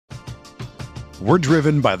We're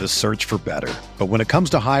driven by the search for better. But when it comes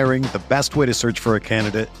to hiring, the best way to search for a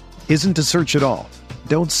candidate isn't to search at all.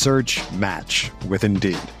 Don't search, match with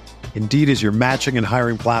Indeed. Indeed is your matching and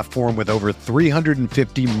hiring platform with over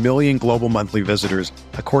 350 million global monthly visitors,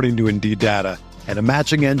 according to Indeed data, and a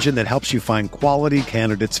matching engine that helps you find quality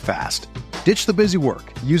candidates fast. Ditch the busy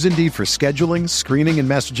work. Use Indeed for scheduling, screening, and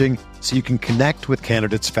messaging so you can connect with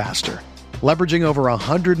candidates faster. Leveraging over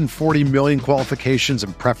 140 million qualifications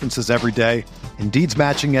and preferences every day, Indeed's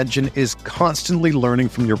matching engine is constantly learning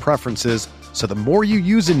from your preferences, so the more you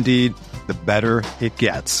use Indeed, the better it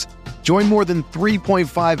gets. Join more than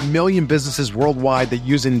 3.5 million businesses worldwide that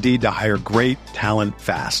use Indeed to hire great talent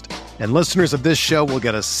fast. And listeners of this show will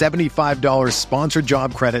get a $75 sponsored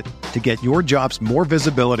job credit to get your jobs more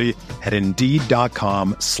visibility at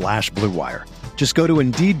Indeed.com/Blue Wire. Just go to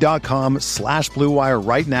Indeed.com/Blue Wire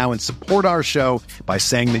right now and support our show by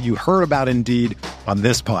saying that you heard about Indeed on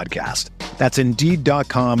this podcast. That's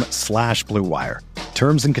Indeed.com/Blue Wire.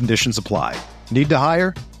 Terms and conditions apply. Need to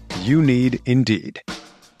hire? You need Indeed.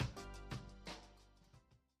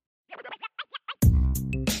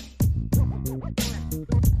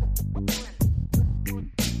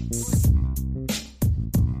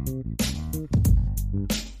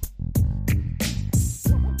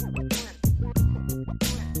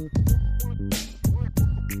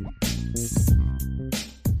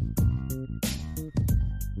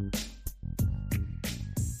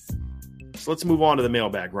 So let's move on to the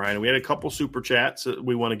mailbag, Ryan. We had a couple super chats that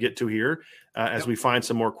we want to get to here as we find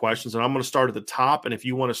some more questions. And I'm going to start at the top. And if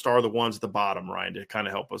you want to star the ones at the bottom, Ryan, to kind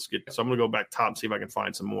of help us get. So I'm going to go back top and see if I can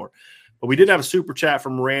find some more. But we did have a super chat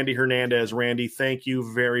from Randy Hernandez. Randy, thank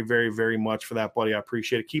you very, very, very much for that, buddy. I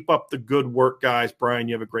appreciate it. Keep up the good work, guys. Brian,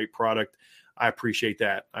 you have a great product. I appreciate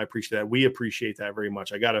that. We appreciate that very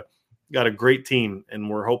much. I got a great team, and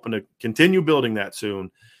we're hoping to continue building that soon.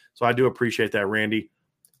 So I do appreciate that, Randy.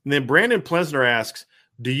 And then Brandon Plesner asks,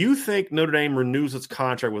 do you think Notre Dame renews its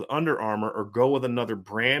contract with Under Armour or go with another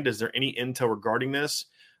brand? Is there any intel regarding this?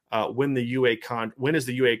 When is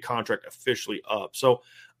the UA contract officially up? So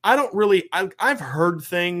I don't really – I've heard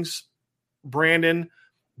things, Brandon,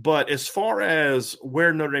 but as far as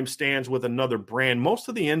where Notre Dame stands with another brand, most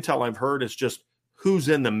of the intel I've heard is just who's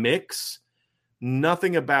in the mix,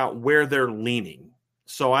 nothing about where they're leaning.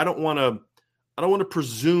 So I don't want to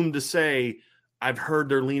presume to say – I've heard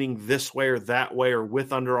they're leaning this way or that way or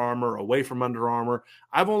with Under Armour, away from Under Armour.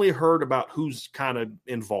 I've only heard about who's kind of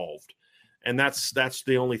involved. And that's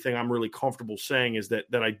the only thing I'm really comfortable saying is that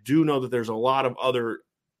I do know that there's a lot of other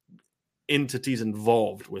entities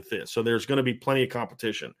involved with this. So there's going to be plenty of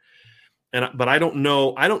competition. But I don't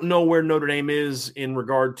know where Notre Dame is in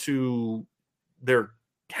regard to their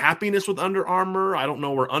happiness with Under Armour. I don't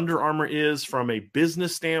know where Under Armour is from a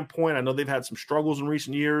business standpoint. I know they've had some struggles in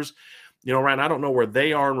recent years. You know, Ryan, I don't know where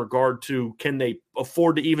they are in regard to can they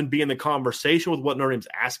afford to even be in the conversation with what Notre Dame's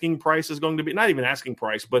asking price is going to be. Not even asking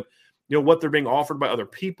price, but, you know, what they're being offered by other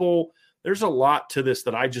people. There's a lot to this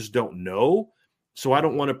that I just don't know. So I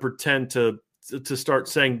don't want to pretend to start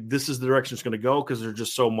saying this is the direction it's going to go because there's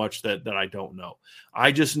just so much that I don't know.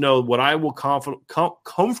 I just know what I will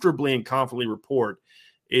comfortably and confidently report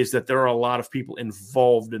is that there are a lot of people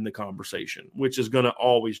involved in the conversation, which is going to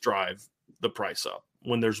always drive the price up.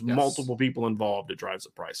 When there's multiple people involved, it drives the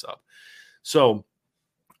price up. So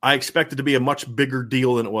I expect it to be a much bigger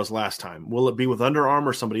deal than it was last time. Will it be with Under Armour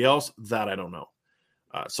or somebody else? That I don't know.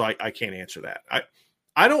 So I can't answer that. I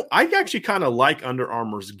actually kind of like Under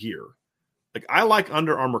Armour's gear. Like I like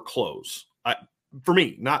Under Armour clothes. For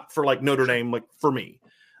me, not for like Notre Dame, like for me.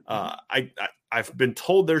 I've been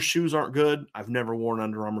told their shoes aren't good. I've never worn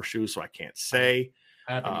Under Armour shoes, so I can't say.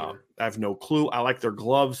 I have no clue. I like their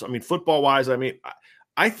gloves. I mean, football-wise,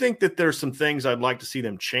 I think that there's some things I'd like to see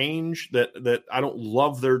them change. That I don't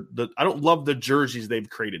love I don't love the jerseys they've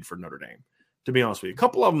created for Notre Dame. To be honest with you, a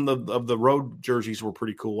couple of them of the road jerseys were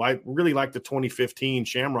pretty cool. I really like the 2015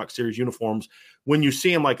 Shamrock Series uniforms. When you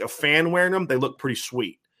see them like a fan wearing them, they look pretty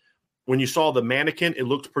sweet. When you saw the mannequin, it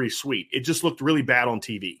looked pretty sweet. It just looked really bad on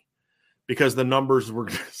TV because the numbers were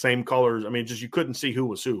same colors. I mean, just you couldn't see who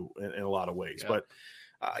was who in a lot of ways. Yeah. But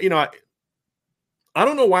I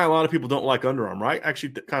don't know why a lot of people don't like Under Armour. I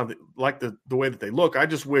actually kind of like the way that they look. I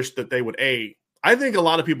just wish that they would I think a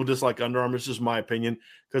lot of people dislike Under Armour. This is my opinion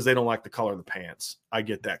because they don't like the color of the pants. I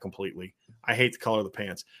get that completely. I hate the color of the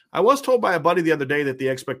pants. I was told by a buddy the other day that the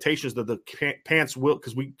expectations that the pants will,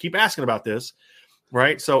 because we keep asking about this,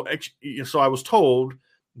 right? So I was told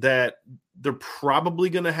that they're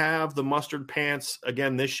probably going to have the mustard pants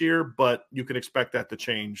again this year, but you can expect that to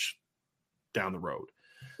change down the road.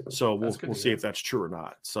 So we'll see if that's true or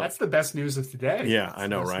not. So that's the best news of today. Yeah, I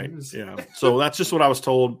know, right? News. Yeah. So that's just what I was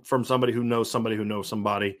told from somebody who knows somebody who knows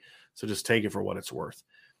somebody. So just take it for what it's worth.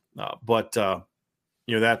 I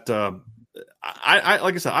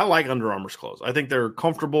like I said, I like Under Armour's clothes. I think they're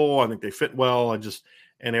comfortable. I think they fit well.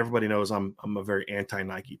 And everybody knows I'm a very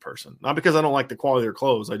anti-Nike person. Not because I don't like the quality of their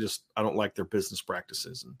clothes. I don't like their business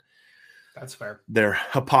practices and that's fair. Their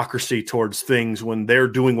hypocrisy towards things when they're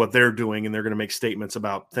doing what they're doing and they're going to make statements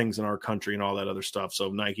about things in our country and all that other stuff.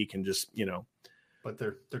 So Nike can just, but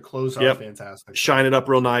their clothes are fantastic. Shine it up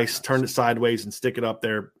real nice, turn it sideways and stick it up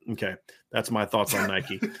there. Okay. That's my thoughts on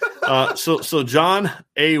Nike. So John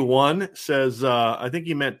A1 says, I think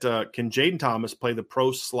he meant, can Jaden Thomas play the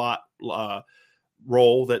pro slot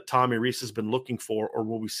role that Tommy Rees has been looking for, or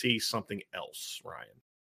will we see something else, Ryan?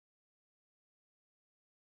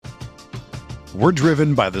 We're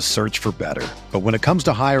driven by the search for better. But when it comes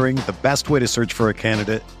to hiring, the best way to search for a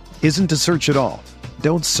candidate isn't to search at all.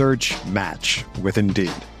 Don't search, match with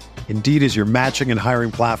Indeed. Indeed is your matching and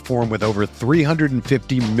hiring platform with over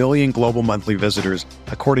 350 million global monthly visitors,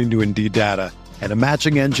 according to Indeed data, and a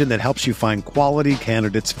matching engine that helps you find quality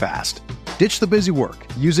candidates fast. Ditch the busy work.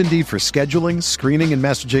 Use Indeed for scheduling, screening, and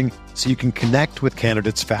messaging so you can connect with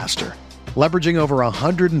candidates faster. Leveraging over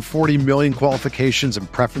 140 million qualifications and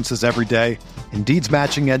preferences every day, Indeed's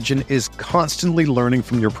matching engine is constantly learning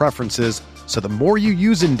from your preferences, so the more you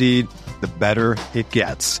use Indeed, the better it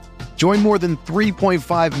gets. Join more than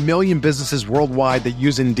 3.5 million businesses worldwide that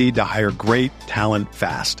use Indeed to hire great talent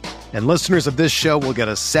fast. And listeners of this show will get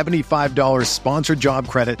a $75 sponsored job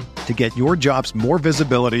credit to get your jobs more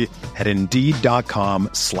visibility at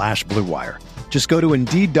Indeed.com/Blue Wire. Just go to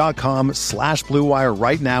Indeed.com/Blue Wire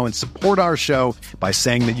right now and support our show by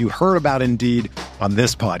saying that you heard about Indeed on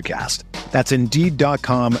this podcast. That's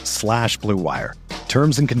Indeed.com/Blue Wire.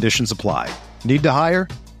 Terms and conditions apply. Need to hire?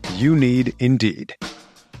 You need Indeed.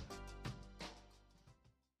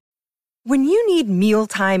 When you need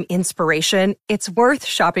mealtime inspiration, it's worth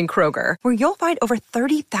shopping Kroger, where you'll find over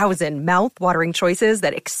 30,000 mouth-watering choices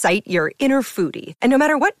that excite your inner foodie. And no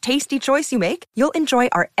matter what tasty choice you make, you'll enjoy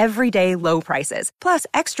our everyday low prices, plus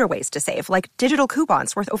extra ways to save, like digital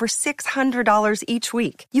coupons worth over $600 each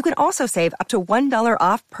week. You can also save up to $1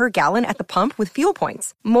 off per gallon at the pump with fuel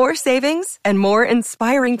points. More savings and more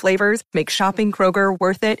inspiring flavors make shopping Kroger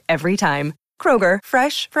worth it every time. Kroger,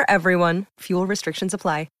 fresh for everyone. Fuel restrictions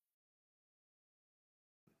apply.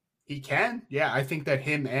 He can. Yeah, I think that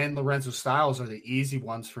him and Lorenzo Styles are the easy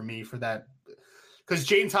ones for me for that. Because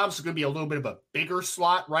Jaden Thomas is going to be a little bit of a bigger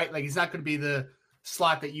slot, right? Like, he's not going to be the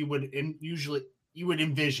slot that you would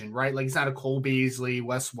envision, right? Like, he's not a Cole Beasley,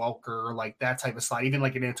 Wes Welker, like that type of slot, even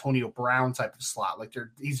like an Antonio Brown type of slot. Like,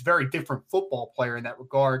 he's a very different football player in that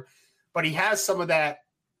regard. But he has some of that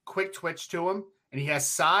quick twitch to him, and he has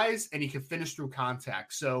size, and he can finish through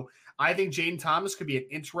contact. So I think Jaden Thomas could be an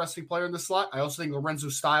interesting player in the slot. I also think Lorenzo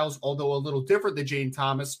Styles, although a little different than Jaden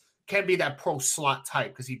Thomas, can be that pro slot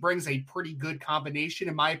type because he brings a pretty good combination,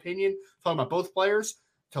 in my opinion, talking about both players,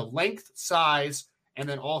 to length, size, and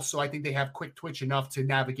then also I think they have quick twitch enough to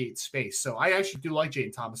navigate space. So I actually do like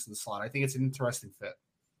Jaden Thomas in the slot. I think it's an interesting fit.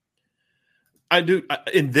 I do.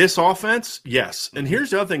 In this offense, yes. And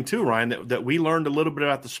here's the other thing too, Ryan, that we learned a little bit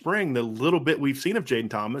about the spring, the little bit we've seen of Jaden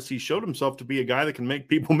Thomas. He showed himself to be a guy that can make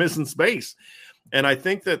people miss in space. And I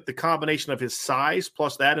think that the combination of his size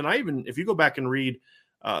plus that, and if you go back and read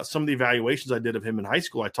some of the evaluations I did of him in high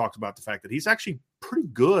school, I talked about the fact that he's actually pretty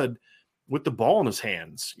good with the ball in his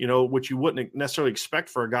hands, which you wouldn't necessarily expect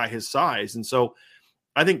for a guy his size. And so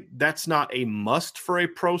I think that's not a must for a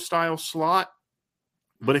pro style slot,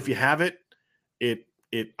 but if you have it,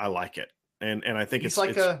 I like it. And I think it's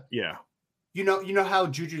yeah. You know how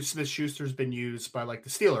Juju Smith-Schuster's been used by like the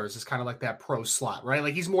Steelers is kind of like that pro slot, right?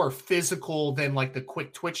 Like he's more physical than like the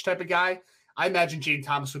quick twitch type of guy. I imagine Jaden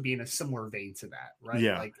Thomas would be in a similar vein to that, right?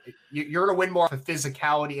 Yeah. Like you're going to win more of the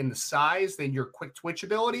physicality and the size than your quick twitch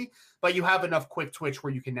ability, but you have enough quick twitch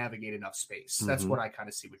where you can navigate enough space. That's what I kind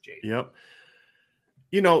of see with Jaden.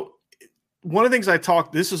 Yep. One of the things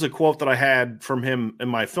this is a quote that I had from him in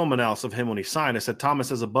my film analysis of him when he signed. I said, Thomas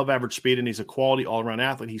has above average speed and he's a quality all around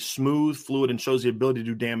athlete. He's smooth, fluid, and shows the ability to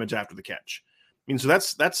do damage after the catch. I mean, so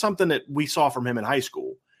that's something that we saw from him in high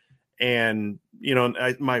school. And,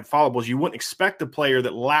 my follow-up was you wouldn't expect a player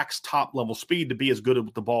that lacks top level speed to be as good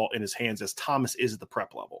with the ball in his hands as Thomas is at the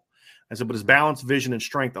prep level. I said, but his balance, vision, and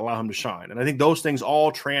strength allow him to shine. And I think those things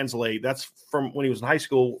all translate. That's from when he was in high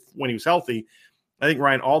school, when he was healthy. I think,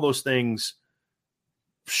 Ryan, all those things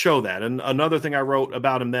show that. And another thing I wrote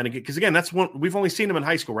about him then, because again, that's one we've only seen him in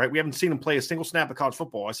high school, right? We haven't seen him play a single snap of college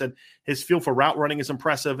football. I said his feel for route running is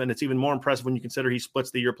impressive, and it's even more impressive when you consider he splits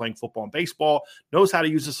the year playing football and baseball, knows how to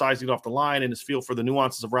use his size to get off the line, and his feel for the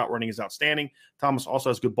nuances of route running is outstanding. Thomas also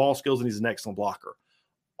has good ball skills, and he's an excellent blocker.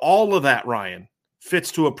 All of that, Ryan,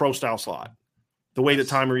 fits to a pro-style slot, the way that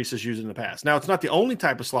Tommy Rees has used it in the past. Now, it's not the only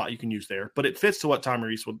type of slot you can use there, but it fits to what Tommy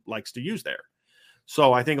Rees likes to use there.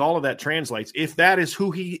 So I think all of that translates. If that is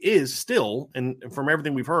who he is still, and from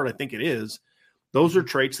everything we've heard, I think it is, those are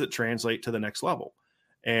traits that translate to the next level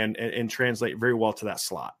and translate very well to that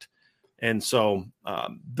slot. And so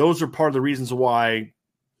those are part of the reasons why,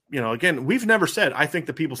 again, we've never said, I think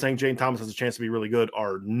the people saying Jayden Thomas has a chance to be really good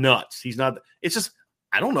are nuts. He's not – it's just,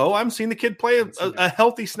 I don't know. I haven't seen the kid play a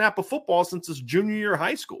healthy snap of football since his junior year of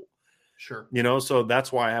high school. Sure. So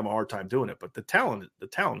that's why I have a hard time doing it. But the talent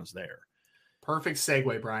is there. Perfect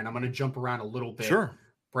segue, Brian. I'm going to jump around a little bit. Sure.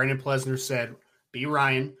 Brandon Plesner said, B.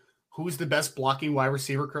 Ryan, who's the best blocking wide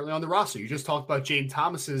receiver currently on the roster? You just talked about Jayden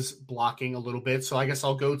Thomas's blocking a little bit, so I guess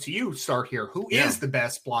I'll go to you start here. Who is the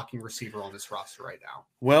best blocking receiver on this roster right now?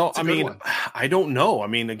 Well, I don't know.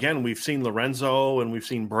 Again, we've seen Lorenzo and we've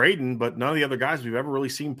seen Braden, but none of the other guys we've ever really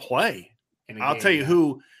seen play. I'll tell you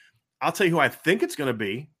who I think it's going to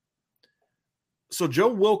be. So Joe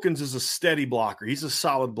Wilkins is a steady blocker. He's a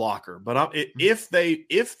solid blocker. But if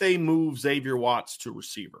they move Xavier Watts to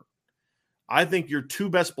receiver, I think your two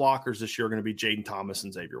best blockers this year are going to be Jayden Thomas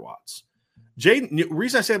and Xavier Watts. The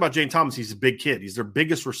reason I say about Jayden Thomas, he's a big kid. He's their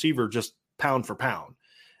biggest receiver, just pound for pound.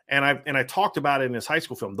 And I talked about it in his high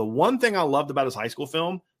school film. The one thing I loved about his high school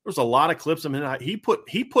film, there was a lot of clips of him. He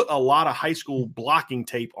put a lot of high school blocking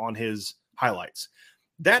tape on his highlights.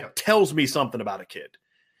 That tells me something about a kid.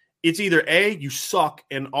 It's either A, you suck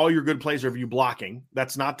and all your good plays are of you blocking.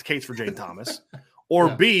 That's not the case for Jayden Thomas.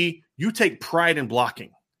 Or B, you take pride in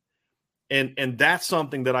blocking. And that's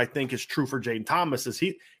something that I think is true for Jayden Thomas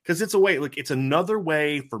because it's a way, it's another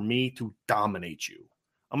way for me to dominate you.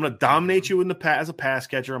 I'm going to dominate you as a pass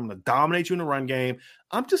catcher. I'm going to dominate you in the run game.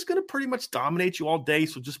 I'm just going to pretty much dominate you all day.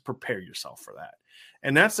 So just prepare yourself for that.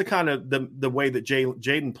 And that's the kind of the way that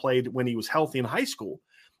Jayden played when he was healthy in high school.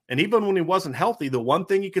 And even when he wasn't healthy, the one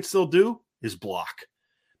thing he could still do is block.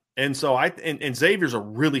 And so and Xavier's a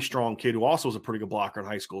really strong kid who also was a pretty good blocker in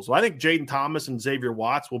high school. So I think Jayden Thomas and Xavier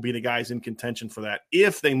Watts will be the guys in contention for that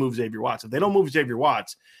if they move Xavier Watts. If they don't move Xavier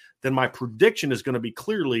Watts, then my prediction is going to be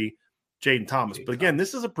clearly Jayden Thomas. But again,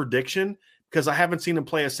 this is a prediction because I haven't seen him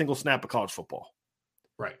play a single snap of college football.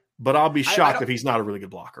 Right. But I'll be shocked if he's not a really good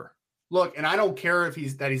blocker. Look, and I don't care if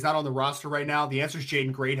he's not on the roster right now. The answer is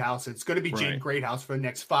Jaden Greathouse. It's going to be Jaden Greathouse for the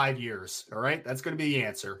next 5 years. All right. That's going to be the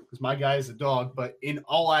answer because my guy is a dog. But in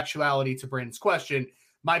all actuality, to Brandon's question,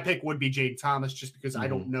 my pick would be Jayden Thomas just because I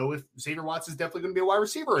don't know if Xavier Watts is definitely going to be a wide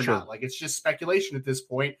receiver or not. It's just speculation at this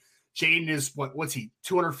point. Jaden is what's he,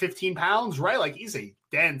 215 pounds, right? He's a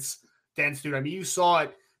dense dude. You saw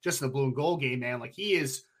it just in the blue and gold game, man. He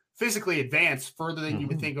is physically advanced further than you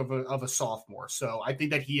would think of a sophomore. So I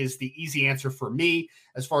think that he is the easy answer for me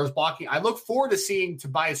as far as blocking. I look forward to seeing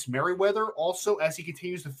Tobias Merriweather also as he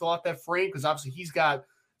continues to fill out that frame because obviously he's got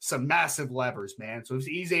some massive levers, man. So if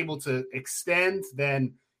he's able to extend,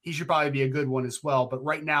 then he should probably be a good one as well. But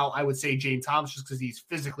right now I would say Jayden Thomas just because he's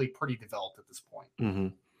physically pretty developed at this point. Mm-hmm.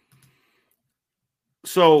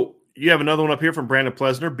 So you have another one up here from Brandon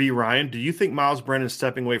Plesner. B. Ryan, do you think Miles Brennan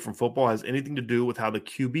stepping away from football has anything to do with how the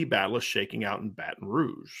QB battle is shaking out in Baton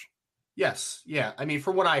Rouge? Yes. Yeah.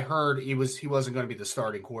 From what I heard, he wasn't going to be the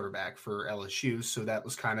starting quarterback for LSU. So that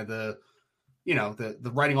was kind of the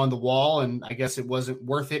writing on the wall. And I guess it wasn't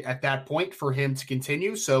worth it at that point for him to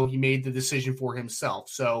continue. So he made the decision for himself.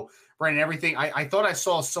 So Brandon, everything I thought I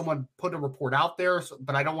saw someone put a report out there,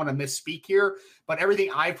 but I don't want to misspeak here. But everything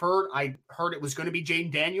I heard it was going to be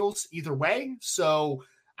Jayden Daniels either way. So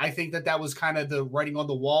I think that was kind of the writing on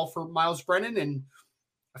the wall for Miles Brennan. And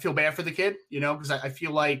I feel bad for the kid, because I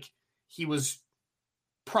feel like he was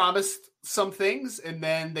promised some things and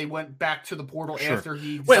then they went back to the portal after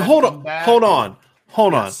he. Wait, hold on.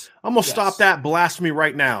 I'm going to stop that blasphemy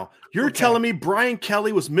right now. You're telling me Brian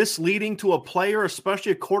Kelly was misleading to a player,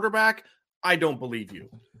 especially a quarterback? I don't believe you.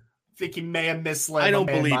 I think he may have misled. I don't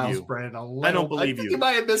believe Miles you. Brennan a little. I don't believe you. He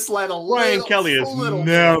might have misled a little. Brian Kelly has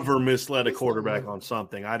never misled a quarterback on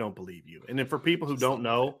something. I don't believe you. And then for people who don't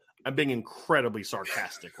know, I'm being incredibly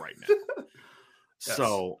sarcastic right now.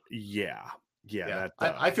 So, yeah. Yeah.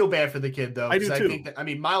 I feel bad for the kid, though. I do too. think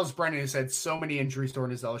that, Miles Brennan has had so many injuries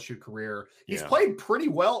during his LSU career. He's Yeah. played pretty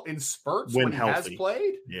well in spurts when he has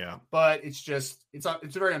played. Yeah. But it's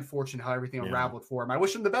very unfortunate how everything unraveled for him. I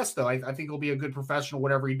wish him the best, though. I think he'll be a good professional,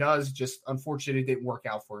 whatever he does. Just unfortunate it didn't work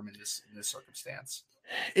out for him in this circumstance.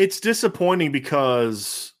 It's disappointing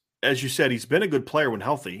because, as you said, he's been a good player when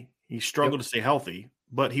healthy. He struggled to stay healthy,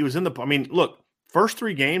 but he was in the – look, first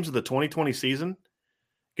 3 games of the 2020 season –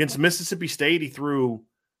 against Mississippi State, he threw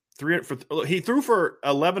for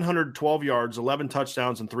 1,112 yards, 11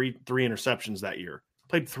 touchdowns, and three interceptions that year.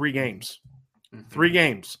 Played 3 games. 3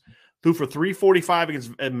 games. Threw for 345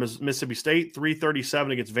 against Mississippi State,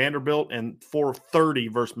 337 against Vanderbilt, and 430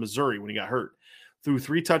 versus Missouri when he got hurt. Threw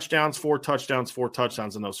 3 touchdowns, 4 touchdowns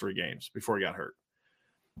in those 3 games before he got hurt.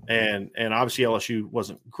 And obviously LSU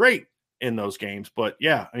wasn't great in those games, but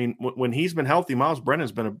yeah, when he's been healthy, Miles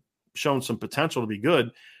Brennan's been shown some potential to be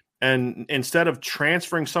good. And instead of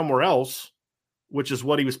transferring somewhere else, which is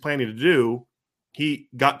what he was planning to do, he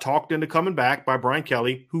got talked into coming back by Brian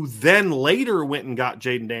Kelly, who then later went and got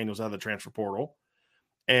Jaden Daniels out of the transfer portal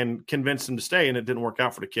and convinced him to stay, and it didn't work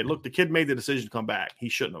out for the kid. Look, the kid made the decision to come back. He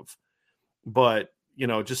shouldn't have. But,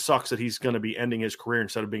 it just sucks that he's going to be ending his career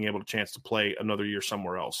instead of being able to chance to play another year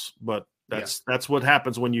somewhere else. But that's what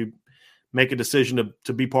happens when you make a decision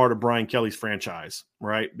to be part of Brian Kelly's franchise,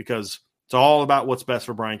 right? Because it's all about what's best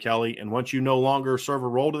for Brian Kelly. And once you no longer serve a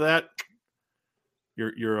role to that,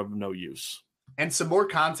 you're of no use. And some more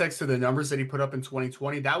context to the numbers that he put up in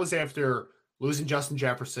 2020. That was after losing Justin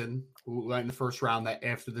Jefferson, who went in the first round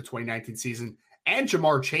after the 2019 season, and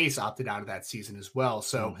Jamar Chase opted out of that season as well.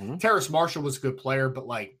 So Terrace Marshall was a good player, but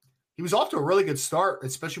he was off to a really good start,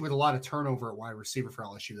 especially with a lot of turnover at wide receiver for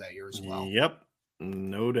LSU that year as well. Yep.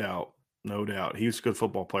 No doubt. No doubt. He was a good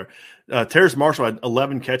football player. Terrace Marshall had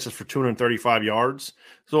 11 catches for 235 yards.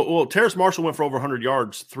 So, Terrace Marshall went for over 100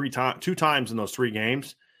 yards 2 times in those 3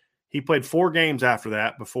 games. He played 4 games after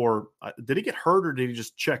that before. Did he get hurt or did he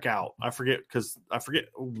just check out? I forget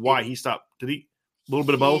why he stopped. Did he? A little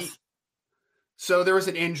bit of both? So there was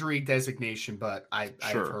an injury designation, but I've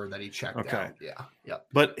heard that he checked out. Yeah. Yep.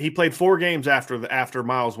 But he played 4 games after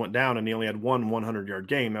Miles went down, and he only had one 100-yard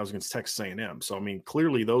game. That was against Texas A&M. So,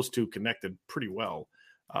 clearly those two connected pretty well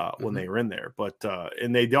when they were in there. But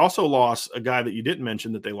and they also lost a guy that you didn't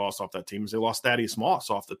mention that they lost off that team. Is they lost Thaddeus Moss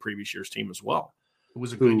off the previous year's team as well. Who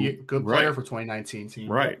was a good player for 2019 team.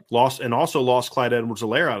 Right. Lost Clyde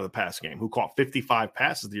Edwards-Helaire out of the pass game, who caught 55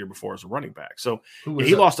 passes the year before as a running back. So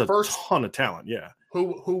he lost a ton of talent. Yeah.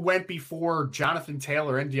 Who went before Jonathan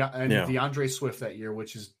Taylor and DeAndre Swift that year,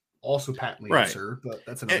 which is also patently absurd, but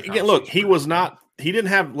that's another again, look, he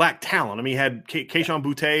didn't lack talent. He had Keyshawn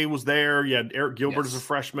Boutte was there. You had Eric Gilbert as a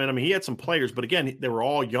freshman. He had some players, but again, they were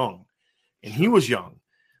all young, and he was young.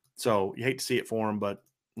 So you hate to see it for him, but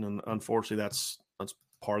unfortunately that's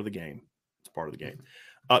part of the game. It's part of the game.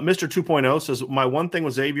 Mr. 2.0 says, my one thing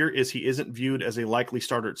with Xavier is he isn't viewed as a likely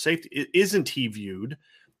starter at safety. Isn't he viewed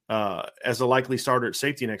as a likely starter at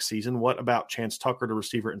safety next season? What about Chance Tucker to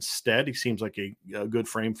receiver instead? He seems like a good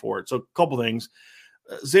frame for it. So a couple things.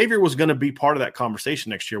 Xavier was going to be part of that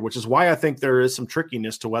conversation next year, which is why I think there is some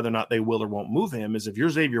trickiness to whether or not they will or won't move him. Is if you're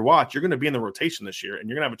Xavier Watts, you're going to be in the rotation this year, and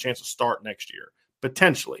you're going to have a chance to start next year,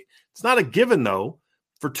 potentially. It's not a given, though,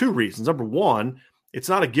 for 2 reasons. Number one, it's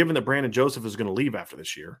not a given that Brandon Joseph is going to leave after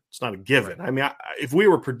this year. It's not a given. If we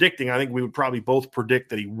were predicting, I think we would probably both predict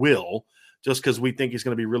that he will, just because we think he's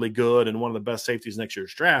going to be really good and one of the best safeties next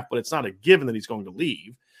year's draft, but it's not a given that he's going to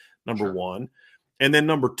leave, number one. And then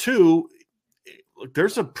number 2, look,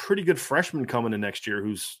 there's a pretty good freshman coming in next year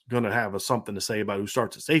who's going to have something to say about who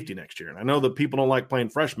starts at safety next year. And I know that people don't like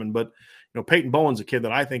playing freshmen, but Peyton Bowen's a kid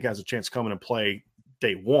that I think has a chance to come in and play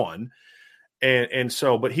day one. And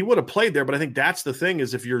so, but he would have played there. But I think that's the thing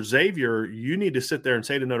is if you're Xavier, you need to sit there and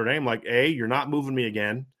say to Notre Dame, you're not moving me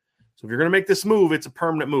again. So if you're going to make this move, it's a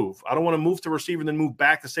permanent move. I don't want to move to receiver and then move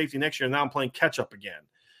back to safety next year. And now I'm playing catch up again.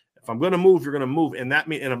 If I'm going to move, you're going to move. And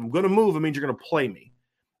if I'm going to move, it means you're going to play me.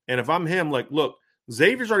 And if I'm him, look,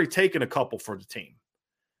 Xavier's already taken a couple for the team.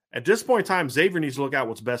 At this point in time, Xavier needs to look out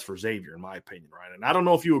what's best for Xavier, in my opinion, right? And I don't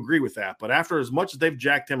know if you agree with that, but after as much as they've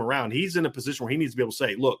jacked him around, he's in a position where he needs to be able to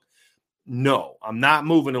say, look, no, I'm not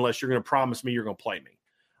moving unless you're going to promise me you're going to play me.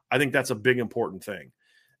 I think that's a big, important thing.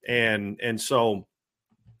 And so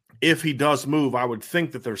if he does move, I would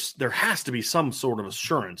think that there has to be some sort of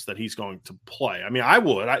assurance that he's going to play. I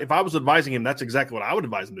would. If I was advising him, that's exactly what I would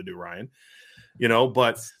advise him to do, Ryan.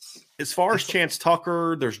 But as far as Chance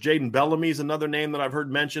Tucker, there's Jaden Bellamy's another name that I've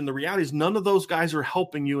heard mentioned. The reality is none of those guys are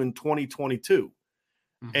helping you in 2022.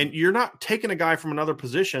 Mm-hmm. And you're not taking a guy from another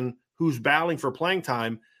position who's battling for playing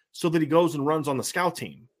time so that he goes and runs on the scout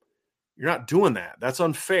team. You're not doing that. That's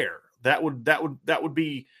unfair. That would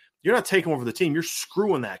be, you're not taking over the team. You're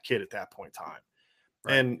screwing that kid at that point in time.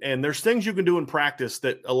 Right. And there's things you can do in practice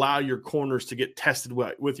that allow your corners to get tested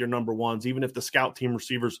with your number ones, even if the scout team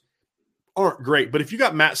receivers aren't great. But if you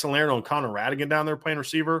got Matt Salerno and Connor Radigan down there playing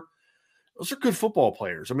receiver, those are good football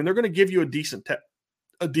players. I mean, they're going to give you a decent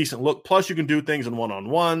look. Plus, you can do things in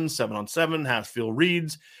 1-on-1, 7-on-7, half field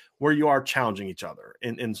reads, where you are challenging each other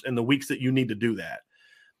in the weeks that you need to do that.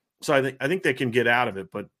 So I think they can get out of it,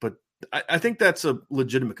 but I think that's a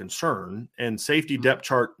legitimate concern. And safety depth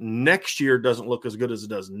chart next year doesn't look as good as it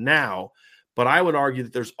does now. But I would argue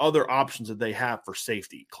that there's other options that they have for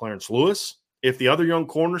safety. Clarence Lewis, if the other young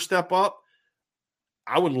corners step up,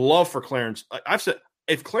 I would love for Clarence. I've said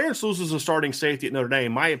if Clarence Lewis is a starting safety at Notre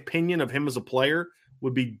Dame, my opinion of him as a player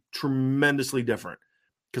would be tremendously different,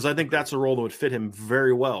 because I think that's a role that would fit him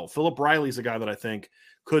very well. Philip Riley's a guy that I think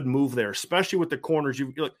could move there, especially with the corners.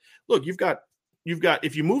 You've got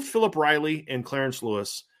if you move Philip Riley and Clarence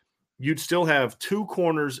Lewis, you'd still have two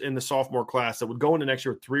corners in the sophomore class that would go into next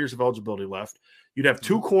year with 3 years of eligibility left. You'd have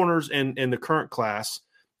two corners in the current class.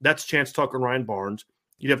 That's Chance Tucker and Ryan Barnes.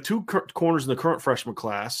 You'd have two corners in the current freshman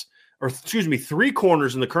class, three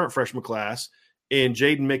corners in the current freshman class in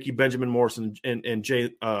Jaden Mickey, Benjamin Morrison, and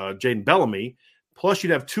Jaden Bellamy. Plus,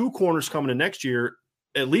 you'd have two corners coming in next year,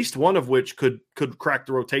 at least one of which could crack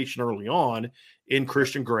the rotation early on in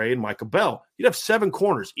Christian Gray and Micah Bell. You'd have 7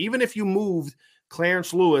 corners. Even if you moved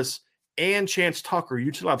Clarence Lewis and Chance Tucker,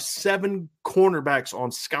 you'd still have 7 cornerbacks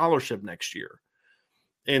on scholarship next year.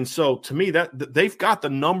 And so, to me, that they've got the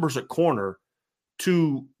numbers at corner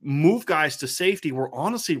to move guys to safety where,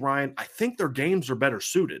 honestly, Ryan, I think their games are better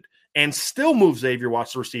suited, and still move Xavier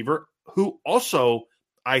Watts, the receiver, who also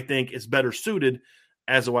I think is better suited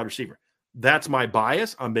as a wide receiver. That's my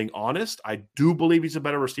bias. I'm being honest. I do believe he's a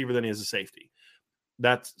better receiver than he is a safety.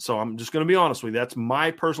 So I'm just going to be honest with you. That's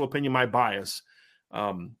my personal opinion, my bias.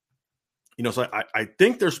 So I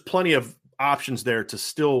think there's plenty of options there to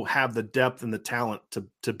still have the depth and the talent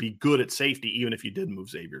to be good at safety, even if you did move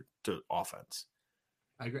Xavier to offense.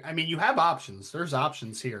 I agree. I mean, you have options. There's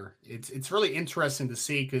options here. It's really interesting to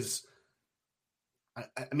see, because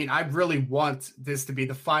I mean, I really want this to be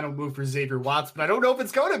the final move for Xavier Watts, but I don't know if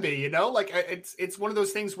it's going to be, it's one of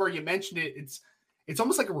those things where you mentioned it. It's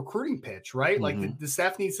almost like a recruiting pitch, right? Mm-hmm. Like the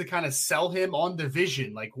staff needs to kind of sell him on the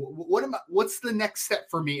vision. Like, what's the next step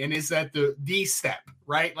for me? And is that the step,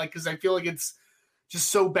 right? Like, cause I feel like it's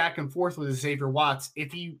just so back and forth with Xavier Watts.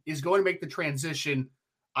 If he is going to make the transition,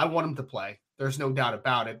 I want him to play. There's no doubt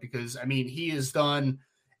about it, because I mean, he has done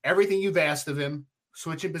everything you've asked of him,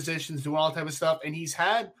 switching positions, doing all that type of stuff. And he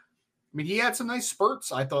had some nice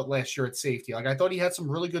spurts, I thought, last year at safety. Like, I thought he had some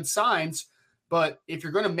really good signs, but if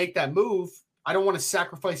you're going to make that move, I don't want to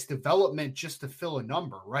sacrifice development just to fill a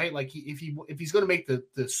number, right? Like, if he's going to make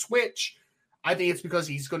the switch, I think it's because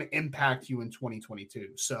he's going to impact you in 2022.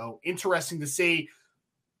 So interesting to see.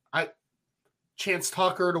 Chance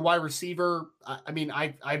Tucker, the wide receiver. I mean,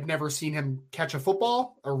 I've never seen him catch a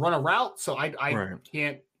football or run a route, so I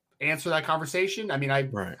can't answer that conversation. I mean, I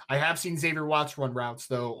have seen Xavier Watts run routes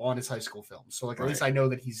though on his high school film, so at least I know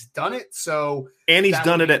that he's done it. So, and he's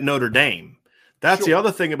done it at Notre Dame. That's the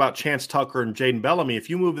other thing about Chance Tucker and Jaden Bellamy. If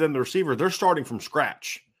you move them to receiver, they're starting from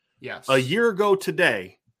scratch. Yes. A year ago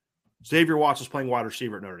today, Xavier Watts was playing wide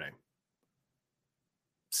receiver at Notre Dame.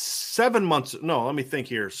 7 months. No, let me think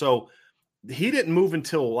here. So he didn't move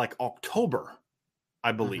until like October,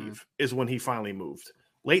 I believe, is when he finally moved.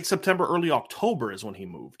 Late September, early October is when he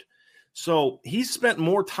moved. So he's spent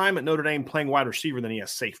more time at Notre Dame playing wide receiver than he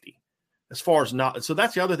has safety. So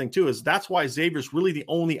that's the other thing too, is that's why Xavier's really the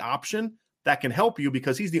only option that can help you,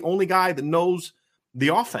 because he's the only guy that knows the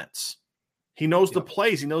offense. He knows the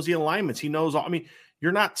plays. He knows the alignments. He knows,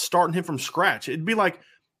 you're not starting him from scratch. It'd be like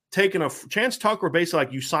taking a Chance Tucker, basically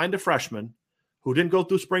like you signed a freshman who didn't go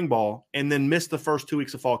through spring ball and then missed the first 2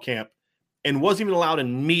 weeks of fall camp and wasn't even allowed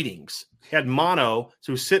in meetings. He had mono, so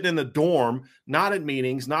he was sitting in the dorm, not at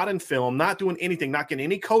meetings, not in film, not doing anything, not getting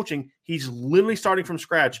any coaching. He's literally starting from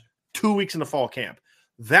scratch 2 weeks into fall camp.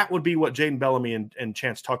 That would be what Jaden Bellamy and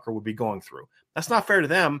Chance Tucker would be going through. That's not fair to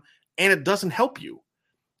them, and it doesn't help you.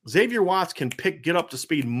 Xavier Watts can get up to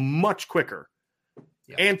speed much quicker.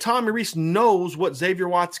 Yeah. And Tommy Rees knows what Xavier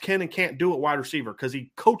Watts can and can't do at wide receiver because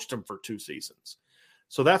he coached him for 2 seasons.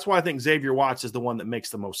 So that's why I think Xavier Watts is the one that makes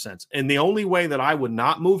the most sense. And the only way that I would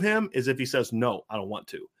not move him is if he says, no, I don't want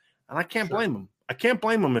to. And I can't blame him. I can't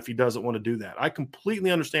blame him if he doesn't want to do that. I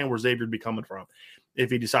completely understand where Xavier would be coming from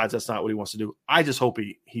if he decides that's not what he wants to do. I just hope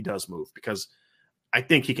he does move, because I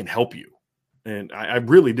think he can help you. And I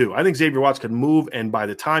really do. I think Xavier Watts could move, and by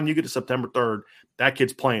the time you get to September 3rd, that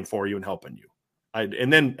kid's playing for you and helping you.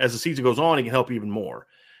 And then as the season goes on, he can help you even more.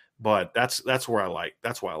 But that's why I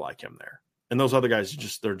like him there. And those other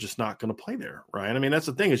guys, they're just not going to play there, right? I mean, that's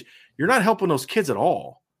the thing is you're not helping those kids at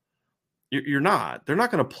all. You're not. They're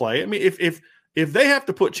not going to play. I mean, if they have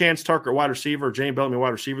to put Chance Tucker at wide receiver or Jane Bellamy wide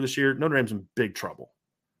receiver this year, Notre Dame's in big trouble.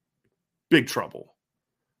 Big trouble.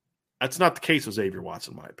 That's not the case with Xavier Watts,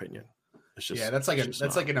 in my opinion. It's just, that's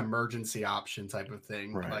like an emergency option type of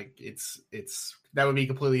thing. Right. Like it's that would be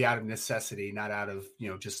completely out of necessity, not out of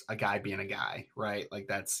just a guy being a guy, right? Like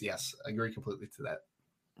that's yes, I agree completely to that.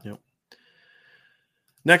 Yep.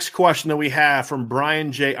 Next question that we have from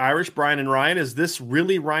Brian J. Irish. Brian and Ryan, is this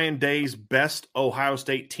really Ryan Day's best Ohio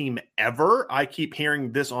State team ever? I keep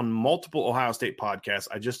hearing this on multiple Ohio State podcasts.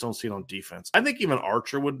 I just don't see it on defense. I think even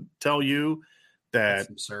Archer would tell you that that's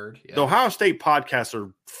absurd. Yeah. The Ohio State podcasts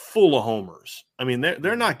are full of homers. I mean,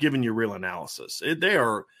 they're not giving you real analysis. They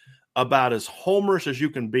are about as homerish as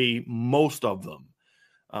you can be, most of them.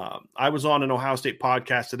 I was on an Ohio State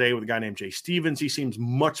podcast today with a guy named Jay Stevens. He seems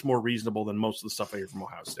much more reasonable than most of the stuff I hear from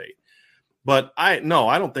Ohio State. But I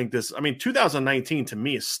don't think this – I mean, 2019 to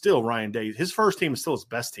me is still Ryan Day. His first team is still his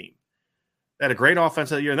best team. They had a great offense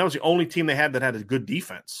that year, and that was the only team they had that had a good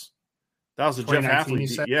defense. That was the Jeff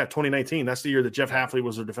Hafley. Yeah, 2019. That's the year that Jeff Hafley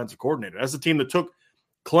was their defensive coordinator. That's the team that took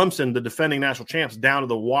Clemson, the defending national champs, down to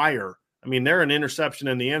the wire. I mean, they're an interception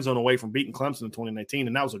in the end zone away from beating Clemson in 2019,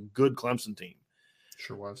 and that was a good Clemson team.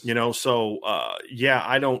 Sure was. So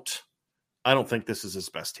I don't think this is his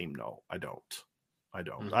best team. No, I don't.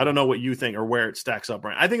 Mm-hmm. I don't know what you think or where it stacks up,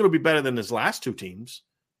 Brian. I think it'll be better than his last two teams.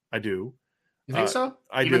 I do. You think so?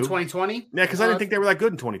 I Even do. 2020? Yeah, because I didn't think they were that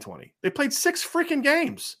good in 2020. They played 6 freaking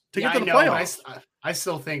games to get to the playoffs. I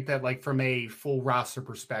still think that, like, from a full roster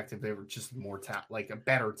perspective, they were just more like a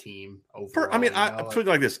better team overall. I put it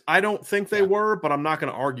like this. I don't think they were, but I'm not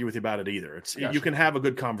going to argue with you about it either. You can have a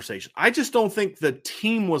good conversation. I just don't think the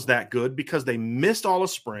team was that good because they missed all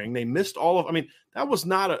of spring. They missed all of that was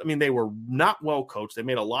not they were not well coached. They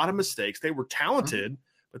made a lot of mistakes. They were talented,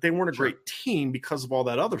 but they weren't a great team because of all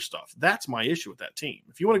that other stuff. That's my issue with that team.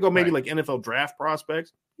 If you want to go maybe like NFL draft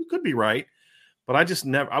prospects, you could be right. But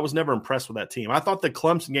I was never impressed with that team. I thought the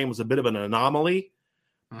Clemson game was a bit of an anomaly.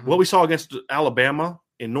 Mm-hmm. What we saw against Alabama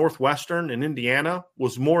in Northwestern and Indiana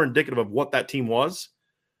was more indicative of what that team was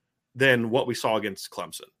than what we saw against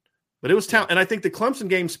Clemson. But it was talent. And I think the Clemson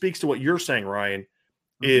game speaks to what you're saying, Ryan,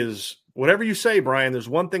 is whatever you say, Brian, there's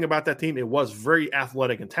one thing about that team. It was very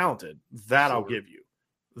athletic and talented. That I'll give you.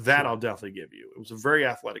 I'll definitely give you. It was a very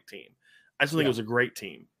athletic team. I just think it was a great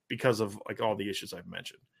team because of like all the issues I've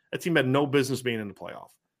mentioned. That team had no business being in the playoff.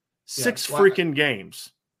 6 freaking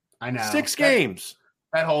games. I know. 6 games.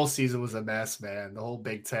 That whole season was a mess, man. The whole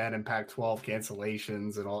Big Ten and Pac-12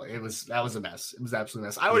 cancellations and all. That was a mess. It was absolutely a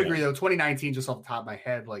mess. I would agree, though. 2019, just off the top of my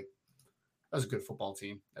head, like that was a good football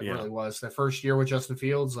team. It really was. That first year with Justin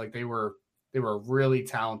Fields, like they were a really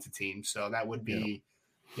talented team. So that would be,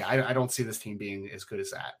 I don't see this team being as good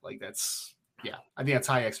as that. Like that's. Yeah, I think that's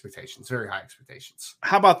high expectations, very high expectations.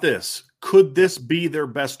 How about this? Could this be their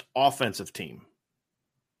best offensive team?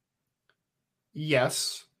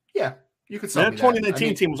 Yes. Yeah, you could say that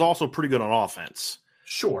 2019 team was also pretty good on offense.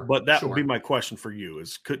 Sure. But that would be my question for you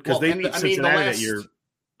is because they beat Cincinnati that year.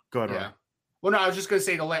 Go ahead, Ryan. Well, no, I was just going to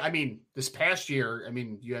say this past year,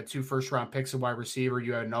 you had 2 first-round picks in wide receiver.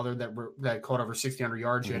 You had another that caught over 1,600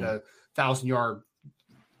 yards. You had a 1,000-yard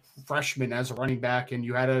freshman as a running back, and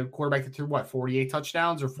you had a quarterback that threw 48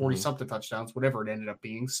 touchdowns or 40 something touchdowns, whatever it ended up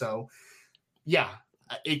being. So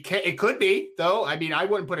it could be though. I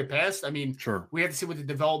wouldn't put it past. Sure. We have to see what the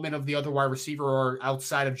development of the other wide receiver are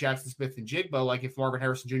outside of Jackson Smith and Jigba. Like if Marvin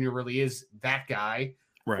Harrison Jr. really is that guy,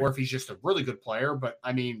 or if he's just a really good player. But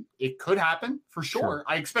it could happen for sure.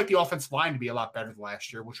 I expect the offensive line to be a lot better than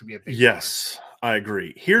last year, which would be a big yes, I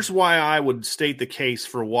agree. Here's why I would state the case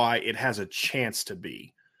for why it has a chance to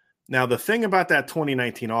be. Now, the thing about that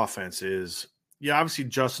 2019 offense is, obviously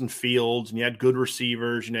Justin Fields, and you had good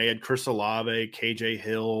receivers. You had Chris Olave, KJ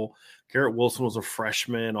Hill, Garrett Wilson was a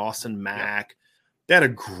freshman, Austin Mack. They had a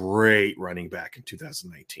great running back in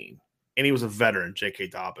 2019, and he was a veteran, J.K.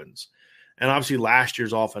 Dobbins. And obviously last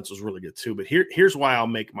year's offense was really good too. But here's why I'll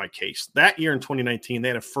make my case. That year in 2019, they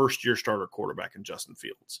had a first-year starter quarterback in Justin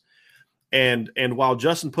Fields. And while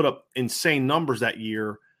Justin put up insane numbers that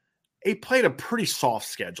year, he played a pretty soft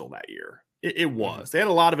schedule that year. It was. They had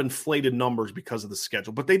a lot of inflated numbers because of the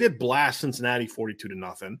schedule, but they did blast Cincinnati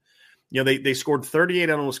 42-0. They scored 38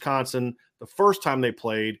 on Wisconsin the first time they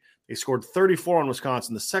played. They scored 34 on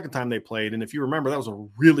Wisconsin the second time they played. And if you remember, that was a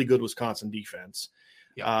really good Wisconsin defense.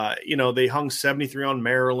 They hung 73 on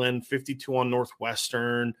Maryland, 52 on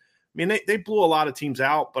Northwestern. I mean, they blew a lot of teams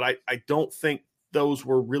out, but I don't think those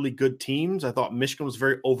were really good teams. I thought Michigan was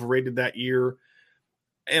very overrated that year.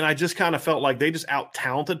 And I just kind of felt like they just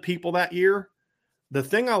out-talented people that year. The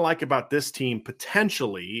thing I like about this team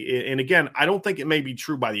potentially, and again, I don't think it may be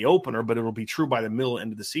true by the opener, but it'll be true by the middle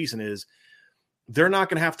end of the season, is they're not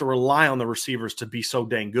going to have to rely on the receivers to be so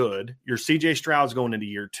dang good. Your CJ Stroud's going into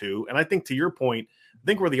year 2. And I think to your point, I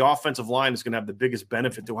think where the offensive line is going to have the biggest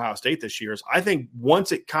benefit to Ohio State this year is I think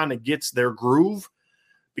once it kind of gets their groove,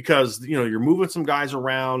 because, you're moving some guys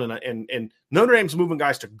around and Notre Dame's moving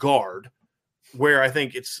guys to guard, where I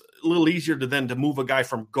think it's a little easier to move a guy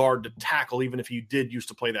from guard to tackle, even if you did used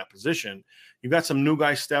to play that position. You've got some new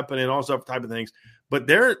guys stepping in, all those type of things, but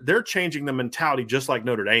they're changing the mentality just like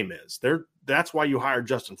Notre Dame is. That's why you hired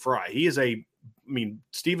Justin Fry. He is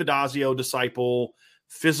Steve Adazio disciple,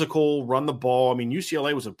 physical, run the ball. I mean,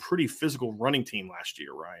 UCLA was a pretty physical running team last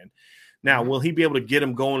year, Ryan. Now, will he be able to get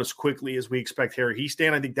him going as quickly as we expect Harry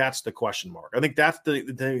Hiestand? I think that's the question mark. I think that's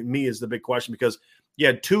to me is the big question, because you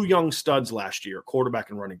had 2 young studs last year,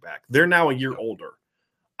 quarterback and running back. They're now a year older.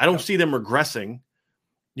 I don't see them regressing,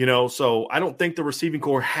 so I don't think the receiving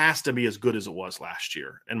core has to be as good as it was last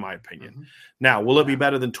year, in my opinion. Mm-hmm. Now, will it be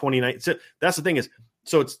better than 2019? That's the thing is,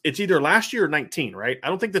 so it's either last year or 19, right? I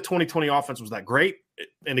don't think the 2020 offense was that great.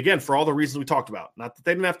 And again, for all the reasons we talked about, not that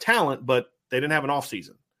they didn't have talent, but they didn't have an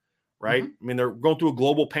offseason. Right? Mm-hmm. I mean, they're going through a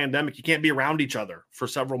global pandemic. You can't be around each other for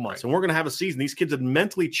several months. Right. And we're going to have a season. These kids had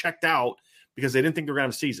mentally checked out because they didn't think they were going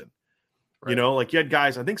to have a season. Right. You had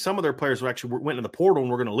guys, I think some of their players who actually went in the portal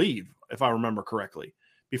and were going to leave, if I remember correctly,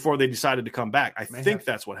 before they decided to come back. I think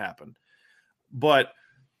that's what happened. But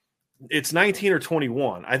it's 19 or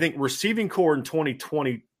 21. I think receiving core in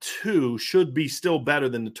 2022 should be still better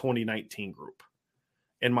than the 2019 group,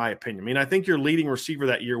 in my opinion. I mean, I think your leading receiver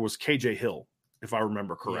that year was KJ Hill, if I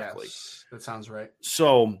remember correctly. Yes, that sounds right.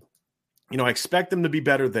 So, I expect them to be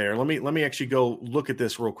better there. Let me actually go look at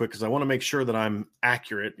this real quick because I want to make sure that I'm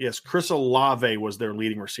accurate. Yes, Chris Olave was their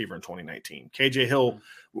leading receiver in 2019. KJ Hill,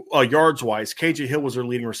 yards-wise, KJ Hill was their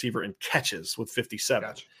leading receiver in catches with 57.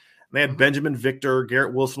 Gotcha. And they had Benjamin Victor.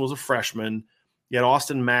 Garrett Wilson was a freshman. You had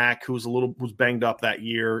Austin Mack, who was banged up that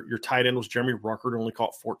year. Your tight end was Jeremy Ruckert, who only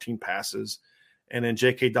caught 14 passes. And then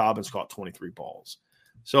J.K. Dobbins caught 23 balls.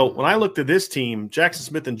 So when I looked at this team, Jackson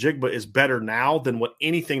Smith and Jigba is better now than what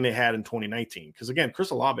anything they had in 2019. Because again,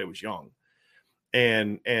 Chris Olave was young,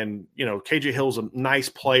 and KJ Hill's a nice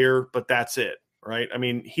player, but that's it, right? I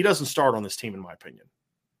mean, he doesn't start on this team, in my opinion.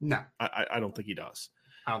 No, I don't think he does.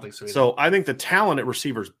 I don't think so either. So I think the talent at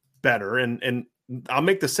receiver is better, and I'll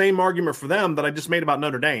make the same argument for them that I just made about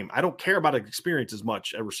Notre Dame. I don't care about experience as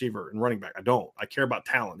much at receiver and running back. I don't. I care about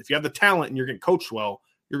talent. If you have the talent and you're getting coached well,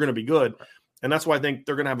 you're going to be good. Right. And that's why I think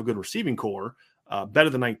they're going to have a good receiving core,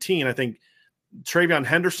 better than 19. I think Travion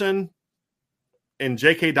Henderson and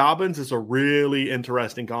J.K. Dobbins is a really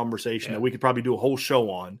interesting conversation that we could probably do a whole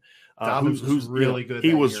show on. Dobbins was really good.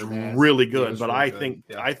 He was really good, but I think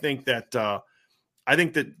that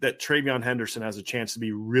Travion Henderson has a chance to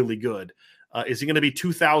be really good. Is he going to be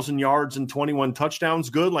 2,000 yards and 21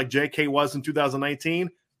 touchdowns good like J.K. was in 2019?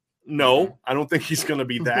 No, I don't think he's going to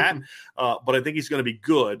be that, but I think he's going to be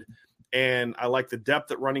good. And I like the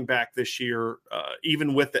depth at running back this year,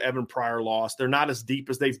 even with the Evan Pryor loss. They're not as deep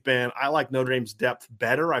as they've been. I like Notre Dame's depth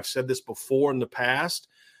better. I've said this before in the past,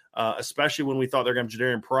 especially when we thought they're going to have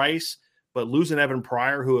Jadarian Price. But losing Evan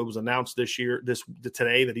Pryor, who it was announced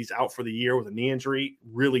today that he's out for the year with a knee injury,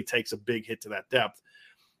 really takes a big hit to that depth.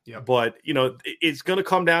 Yeah. But, it's going to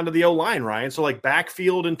come down to the O-line, Ryan. So,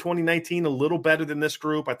 backfield in 2019, a little better than this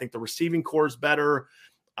group. I think the receiving core is better.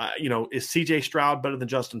 Is CJ Stroud better than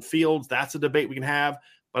Justin Fields? That's a debate we can have.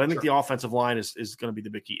 But I think the offensive line is going to be the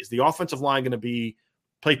big key. Is the offensive line going to be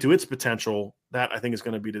played to its potential? That I think is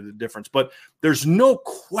going to be the difference. But there's no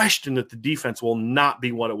question that the defense will not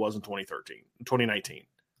be what it was in 2019.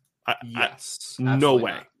 Yes. No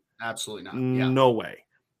way. Not. Absolutely not. Yeah. No way.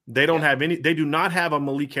 They don't have any. They do not have a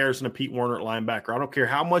Malik Harrison, a Pete Werner at linebacker. I don't care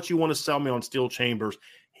how much you want to sell me on Steel Chambers.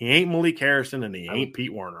 He ain't Malik Harrison and he ain't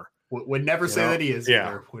Pete Werner. Would never say that he is.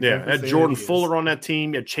 Yeah. You had Jordan Fuller on that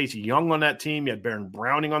team. You had Chase Young on that team. You had Baron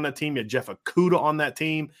Browning on that team. You had Jeff Okudah on that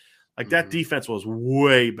team. That defense was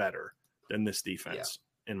way better than this defense,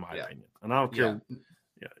 in my opinion. And I don't care.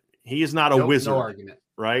 Yeah. He is not a wizard. No argument.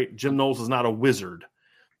 Right? Jim Knowles is not a wizard.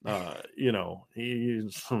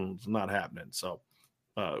 He's not happening. So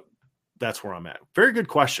that's where I'm at. Very good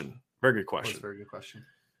question. Very good question. Very good question.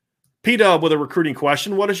 P-Dub with a recruiting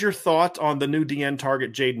question. What is your thought on the new DN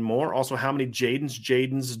target, Jaden Moore? Also, how many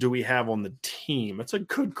Jadens do we have on the team? That's a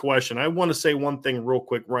good question. I want to say one thing real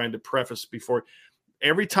quick, Ryan, to preface before.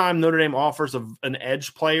 Every time Notre Dame offers an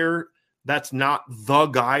edge player, that's not the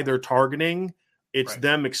guy they're targeting. It's right.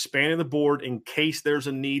 them expanding the board in case there's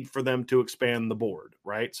a need for them to expand the board,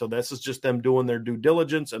 right? So this is just them doing their due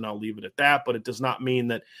diligence, and I'll leave it at that. But it does not mean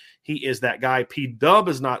that he is that guy. P-Dub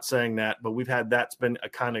is not saying that, but we've had that's been a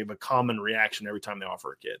kind of a common reaction every time they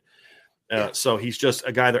offer a kid. So he's just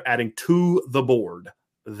a guy they're adding to the board.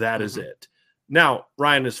 That is it. Now,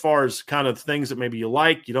 Ryan, as far as kind of things that maybe you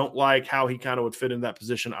like, you don't like, how he kind of would fit in that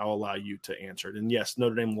position, I'll allow you to answer it. And yes,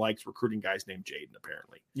 Notre Dame likes recruiting guys named Jaden,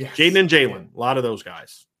 apparently. Yes. Jaden and Jalen, a lot of those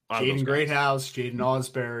guys. Jaden Greathouse, Jaden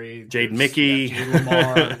Osbury, Jaden Mickey, Jaden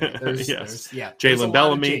Lamar. Jalen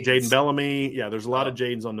Bellamy, Jaden Bellamy. Yeah, there's a lot of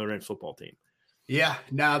Jadens on Notre Dame's football team. Yeah,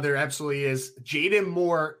 now there absolutely is. Jaden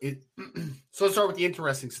Moore. So let's start with the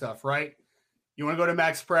interesting stuff, right? You want to go to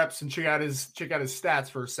Max Preps and check out his stats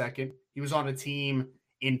for a second. He was on a team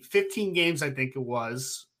in 15 games, I think it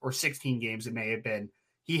was, or 16 games it may have been.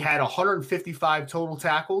 He had 155 total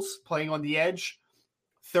tackles playing on the edge,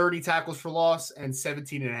 30 tackles for loss, and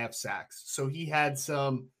 17 and a half sacks. So he had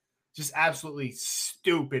some just absolutely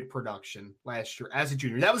stupid production last year as a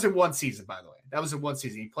junior. That was in one season, by the way. That was in one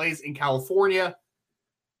season. He plays in California.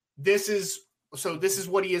 This is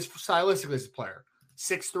what he is stylistically as a player.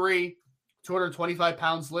 6'3", 225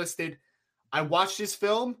 pounds listed. I watched his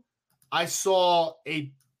film. I saw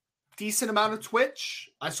a decent amount of twitch.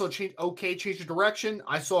 I saw change of direction.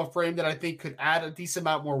 I saw a frame that I think could add a decent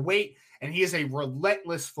amount more weight. And he is a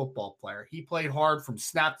relentless football player. He played hard from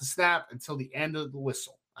snap to snap until the end of the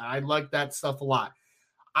whistle. I like that stuff a lot.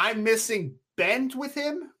 I'm missing bend with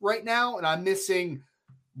him right now, and I'm missing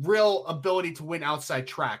real ability to win outside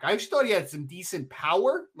track. I actually thought he had some decent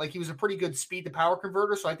power. Like, he was a pretty good speed to power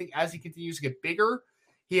converter. So I think as he continues to get bigger,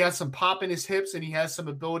 he has some pop in his hips, and he has some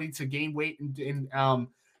ability to gain weight and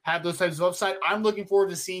have those types of upside. I'm looking forward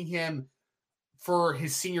to seeing him for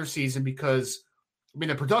his senior season because, I mean,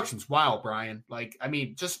 the production's wild, Brian. Like, I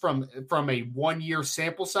mean, just from a 1 year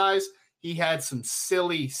sample size, he had some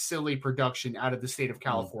silly production out of the state of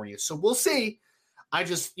California. So we'll see. I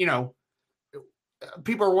just,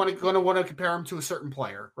 people are going to want to compare him to a certain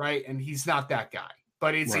player, right? And he's not that guy.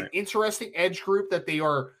 But it's an interesting edge group that they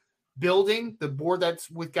are building. The board that's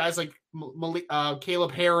with guys like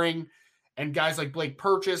Caleb Herring and guys like Blake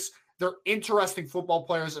Purchase. They're interesting football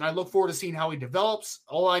players, and I look forward to seeing how he develops.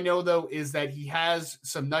 All I know, though, is that he has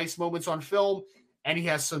some nice moments on film, and he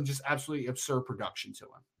has some just absolutely absurd production to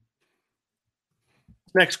him.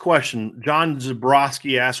 Next question. John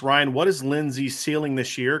Zabrowski asks, Ryan, what is Lindsey's ceiling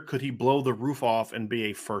this year? Could he blow the roof off and be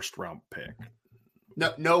a first-round pick?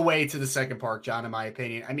 No way to the second part, John, in my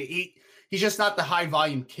opinion. I mean, he's just not the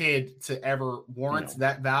high-volume kid to ever warrant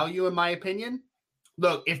that value, in my opinion.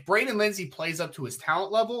 Look, if Braden Lindsey plays up to his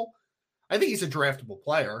talent level, I think he's a draftable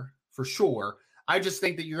player for sure. I just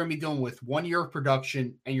think that you're going to be dealing with 1 year of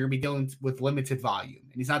production and you're going to be dealing with limited volume.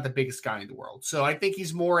 And he's not the biggest guy in the world. So I think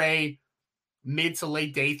he's more a mid to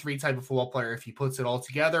late day 3 type of football player if he puts it all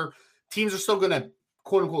together. Teams are still going to,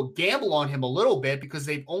 quote unquote, gamble on him a little bit because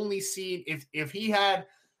they've only seen if he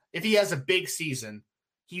has a big season.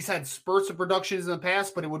 He's had spurts of productions in the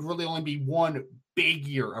past, but it would really only be one big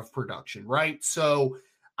year of production, right? So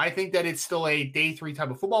I think that it's still a day 3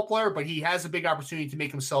 type of football player, but he has a big opportunity to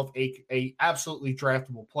make himself a absolutely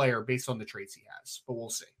draftable player based on the traits he has. But we'll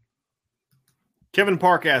see. Kevin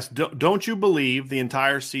Park asked, don't you believe the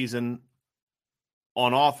entire season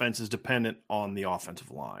on offense is dependent on the offensive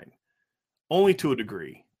line? Only to a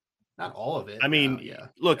degree. Not all of it. I mean,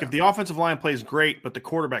 if the offensive line plays great, but the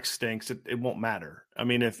quarterback stinks, it won't matter. I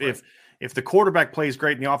mean, if the quarterback plays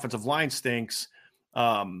great and the offensive line stinks,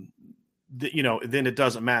 then it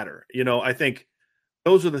doesn't matter. I think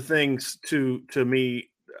those are the things to me.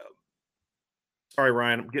 Sorry,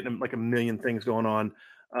 Ryan, I'm getting like a million things going on.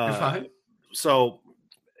 You're fine. So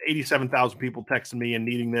 87,000 people texting me and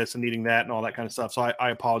needing this and needing that and all that kind of stuff. So I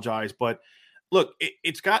apologize, but look,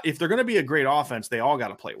 if they're going to be a great offense, they all got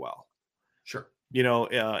to play well. Sure.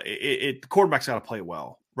 The quarterback's got to play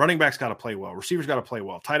well. Running back's got to play well. Receivers got to play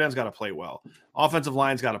well. Tight end's got to play well. Offensive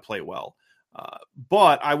line's got to play well.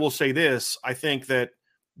 But I will say this: I think that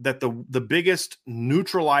the biggest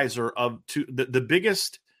neutralizer the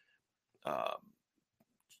biggest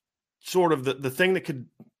sort of the thing that could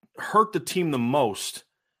hurt the team the most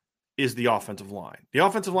is the offensive line. The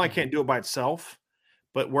offensive line can't do it by itself.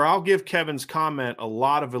 But where I'll give Kevin's comment a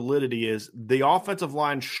lot of validity is the offensive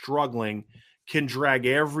line struggling can drag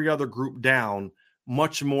every other group down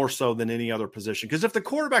much more so than any other position. Because if the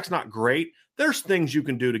quarterback's not great, there's things you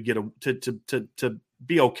can do to get to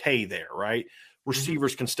be okay there, right?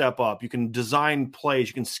 Receivers can step up. You can design plays.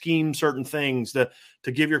 You can scheme certain things to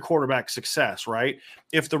give your quarterback success, right?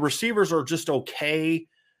 If the receivers are just okay,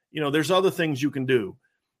 there's other things you can do.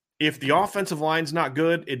 If the offensive line's not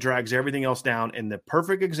good, it drags everything else down. And the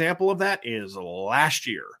perfect example of that is last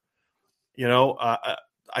year.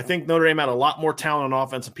 I think Notre Dame had a lot more talent on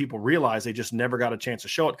offense, and people realized they just never got a chance to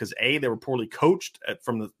show it because A, they were poorly coached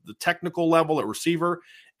from the technical level at receiver,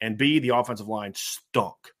 and B, the offensive line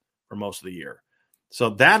stunk for most of the year.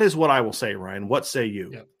 So that is what I will say, Ryan. What say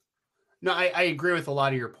you? Yeah. No, I agree with a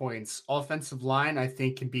lot of your points. Offensive line, I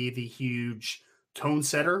think, can be the huge tone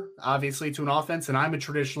setter, obviously, to an offense. And I'm a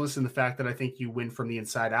traditionalist in the fact that I think you win from the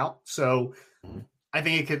inside out. So I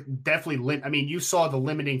think it could definitely you saw the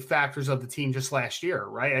limiting factors of the team just last year,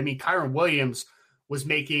 right? I mean, Kyron Williams was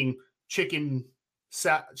making chicken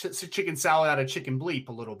salad out of chicken bleep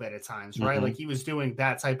a little bit at times, right? Like he was doing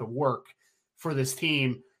that type of work for this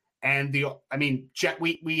team. And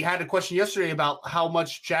we had a question yesterday about how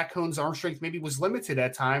much Jack Cohn's arm strength maybe was limited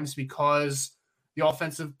at times because the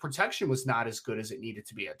offensive protection was not as good as it needed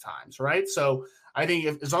to be at times, right? So I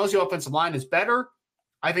think as long as the offensive line is better,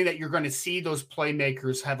 I think that you're going to see those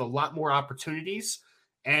playmakers have a lot more opportunities.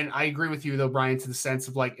 And I agree with you, though, Brian, to the sense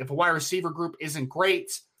of like, if a wide receiver group isn't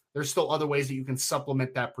great, there's still other ways that you can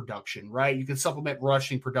supplement that production, right? You can supplement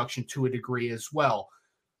rushing production to a degree as well.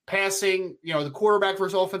 Passing, the quarterback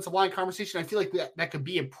versus offensive line conversation, I feel like that could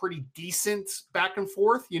be a pretty decent back and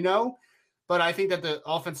forth, but I think that the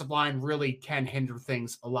offensive line really can hinder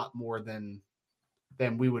things a lot more than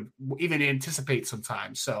we would even anticipate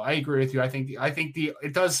sometimes. So I agree with you. I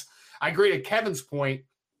agree to Kevin's point.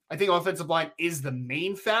 I think offensive line is the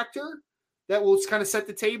main factor that will kind of set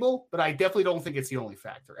the table, but I definitely don't think it's the only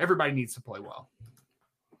factor. Everybody needs to play well.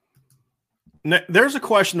 Now, there's a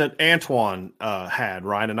question that Antoine had,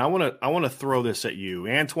 Ryan, and I want to throw this at you.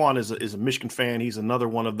 Antoine is a Michigan fan. He's another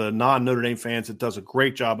one of the non-Notre Dame fans that does a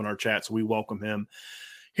great job in our chat, so we welcome him.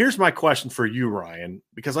 Here's my question for you, Ryan,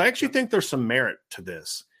 because I actually think there's some merit to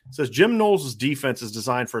this. It says Jim Knowles' defense is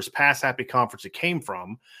designed for his pass-happy conference it came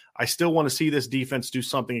from. I still want to see this defense do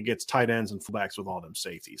something against tight ends and fullbacks with all them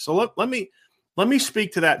safeties. So let me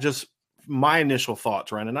speak to that, just my initial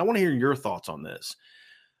thoughts, Ryan, and I want to hear your thoughts on this.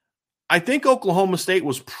 I think Oklahoma State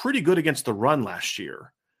was pretty good against the run last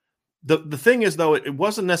year. The thing is, though, it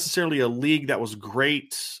wasn't necessarily a league that was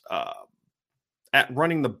great at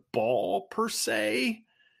running the ball per se.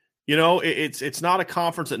 It's not a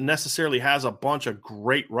conference that necessarily has a bunch of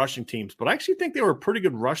great rushing teams, but I actually think they were a pretty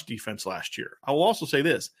good rush defense last year. I will also say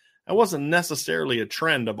this. That wasn't necessarily a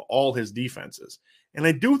trend of all his defenses. And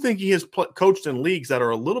I do think he has coached in leagues that are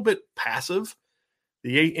a little bit passive.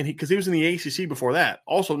 Because he was in the ACC before that,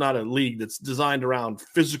 also not a league that's designed around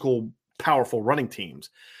physical, powerful running teams.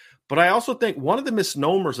 But I also think one of the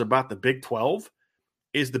misnomers about the Big 12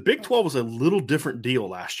 is the Big 12 was a little different deal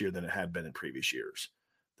last year than it had been in previous years.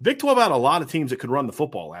 The Big 12 had a lot of teams that could run the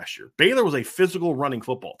football last year. Baylor was a physical running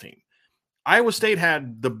football team. Iowa State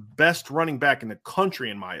had the best running back in the country,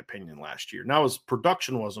 in my opinion, last year. Now, his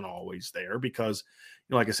production wasn't always there because,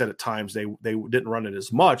 like I said, at times they didn't run it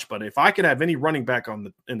as much. But if I could have any running back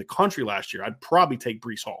in the country last year, I'd probably take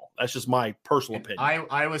Breece Hall. That's just my personal opinion.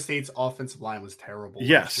 Iowa State's offensive line was terrible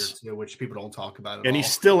last year too, which people don't talk about at all. And he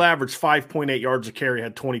still averaged 5.8 yards a carry,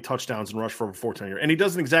 had 20 touchdowns, and rushed for over 14 yards. And he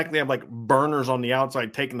doesn't exactly have like burners on the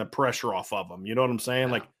outside taking the pressure off of him. You know what I'm saying?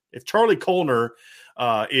 Yeah. Like if Charlie Kolar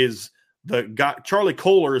is the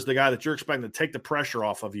guy that you're expecting to take the pressure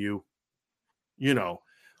off of you, you know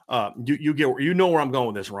where I'm going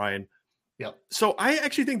with this, Ryan. Yep. So I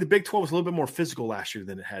actually think the Big 12 was a little bit more physical last year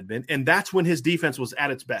than it had been, and that's when his defense was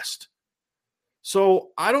at its best. So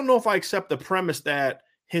I don't know if I accept the premise that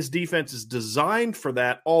his defense is designed for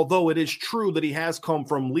that, although it is true that he has come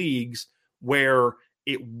from leagues where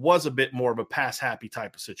it was a bit more of a pass-happy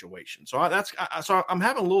type of situation. So I'm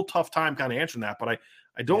having a little tough time kind of answering that, but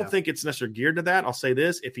I don't think it's necessarily geared to that. I'll say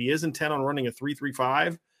this. If he is intent on running a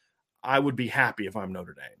 3-3-5, I would be happy if I'm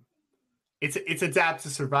Notre Dame. It's adapt to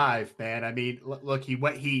survive, man. I mean, look,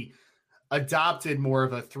 he adopted more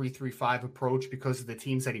of a 3-3-5 approach because of the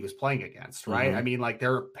teams that he was playing against, right? Mm-hmm. I mean, like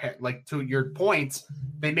to your point,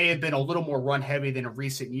 they may have been a little more run heavy than in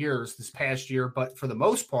recent years this past year, but for the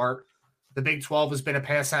most part, the Big 12 has been a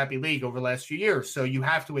pass happy league over the last few years. So you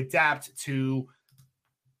have to adapt to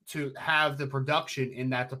have the production in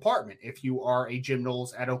that department if you are a Jim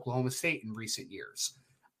Knowles at Oklahoma State in recent years.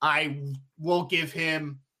 I will give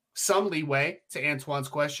him some leeway to Antoine's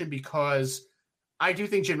question because I do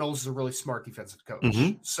think Jim Knowles is a really smart defensive coach.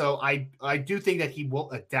 Mm-hmm. So I do think that he will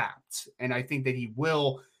adapt, and I think that he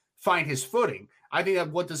will find his footing. I think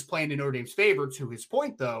that what does play into Notre Dame's favor, to his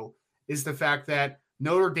point, though, is the fact that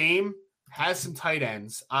Notre Dame has some tight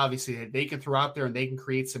ends, obviously, that they can throw out there and they can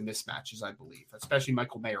create some mismatches, I believe, especially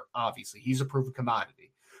Michael Mayer. Obviously, he's a proven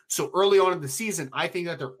commodity. So early on in the season, I think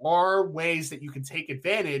that there are ways that you can take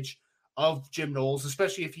advantage of Jim Knowles,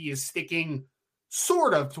 especially if he is sticking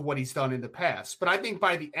sort of to what he's done in the past. But I think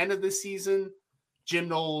by the end of the season, Jim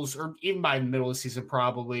Knowles, or even by the middle of the season,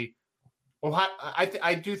 probably,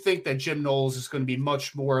 I do think that Jim Knowles is going to be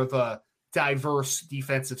much more of a diverse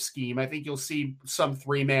defensive scheme. I think you'll see some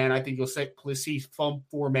 3-man. I think you'll see some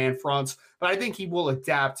 4-man fronts, but I think he will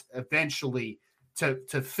adapt eventually to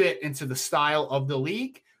fit into the style of the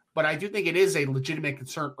league. But I do think it is a legitimate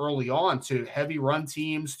concern early on to heavy run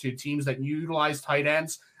teams, to teams that utilize tight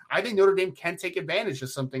ends. I think Notre Dame can take advantage of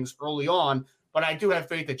some things early on, but I do have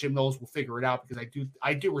faith that Jim Knowles will figure it out because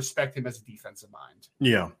I do respect him as a defensive mind.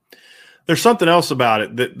 Yeah. There's something else about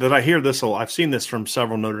it that I hear this a lot. I've seen this from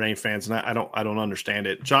several Notre Dame fans, and I don't understand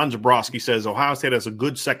it. John Zabrowski says Ohio State has a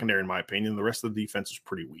good secondary, in my opinion. The rest of the defense is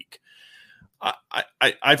pretty weak.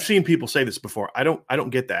 I've seen people say this before. I don't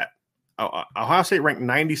get that. Ohio State ranked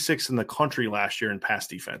 96th in the country last year in pass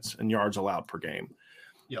defense and yards allowed per game.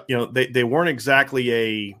 Yep. You know, they weren't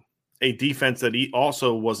exactly a defense that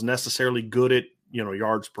also was necessarily good at,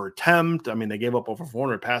 yards per attempt. I mean, they gave up over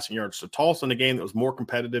 400 passing yards to Tulsa in a game that was more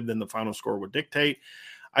competitive than the final score would dictate.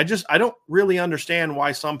 I don't really understand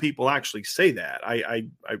why some people actually say that.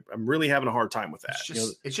 I'm really having a hard time with that.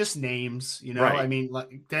 It's just names, Right. I mean,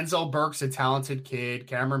 like Denzel Burke's a talented kid.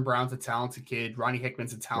 Cameron Brown's a talented kid. Ronnie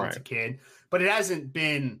Hickman's a talented kid, but it hasn't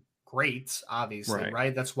been great, obviously,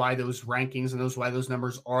 right? That's why those rankings and why those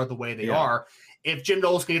numbers are the way they are. If Jim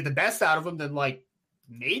Knowles can get the best out of them, then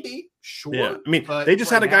maybe, sure. Yeah. I mean, they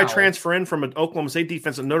just had a guy transfer in from an Oklahoma State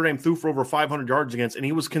defense that Notre Dame threw for over 500 yards against, and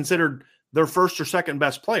he was considered their first or second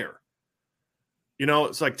best player.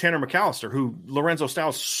 It's like Tanner McAllister, who Lorenzo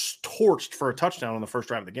Styles torched for a touchdown on the first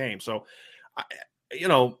drive of the game. So, I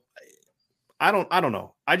don't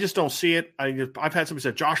know. I just don't see it. I've had somebody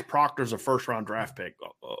say Josh Proctor's a first-round draft pick.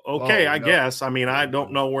 Okay, I guess. I mean, I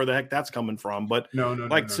don't know where the heck that's coming from. But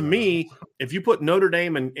to me, if you put Notre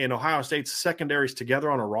Dame and Ohio State's secondaries together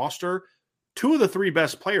on a roster, 2 of the 3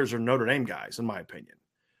 best players are Notre Dame guys, in my opinion.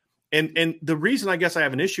 And the reason I guess I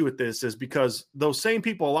have an issue with this is because those same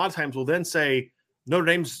people a lot of times will then say Notre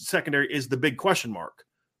Dame's secondary is the big question mark.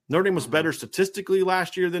 Notre Dame was better statistically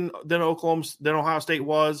last year than Ohio State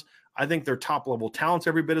was. I think their top-level talent's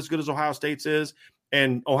every bit as good as Ohio State's is.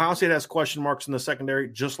 And Ohio State has question marks in the secondary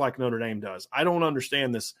just like Notre Dame does. I don't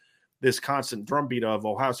understand this constant drumbeat of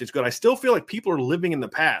Ohio State's good. I still feel like people are living in the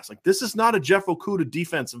past. Like, this is not a Jeff Okudah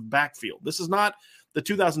defensive backfield. This is not the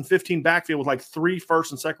 2015 backfield with 3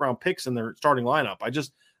 first and second round picks in their starting lineup. I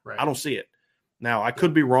don't see it. Now, I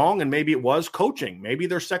could be wrong, and maybe it was coaching. Maybe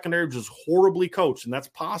their secondary was just horribly coached, and that's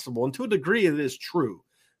possible. And to a degree, it is true.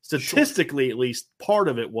 Statistically, at least, part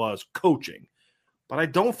of it was coaching. But I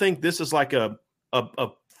don't think this is like a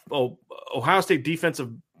Ohio State defensive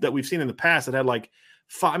that we've seen in the past that had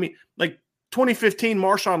 2015,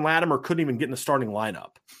 Marshawn Latimer couldn't even get in the starting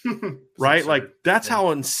lineup, right? That's how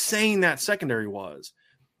insane that secondary was.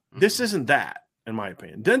 This isn't that, in my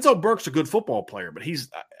opinion. Denzel Burke's a good football player, but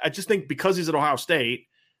I just think because he's at Ohio State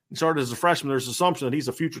and started as a freshman, there's an assumption that he's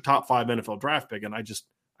a future top 5 NFL draft pick, and I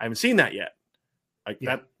haven't seen that yet. I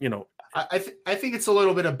think it's a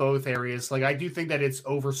little bit of both areas. I do think that it's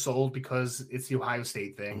oversold because it's the Ohio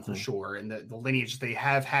State thing for sure, and the lineage they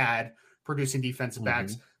have had producing defensive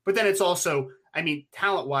backs. But then it's also, I mean,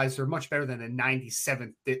 talent-wise, they're much better than the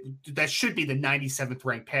 97th. That should be the 97th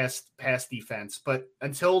ranked pass defense. But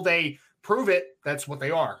until they prove it, that's what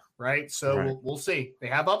they are, right? So we'll see. They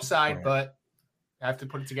have upside, but have to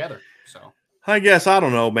put it together. So I guess I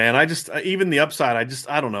don't know, man. Even the upside,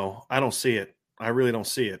 I don't know. I don't see it. I really don't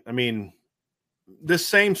see it. I mean, this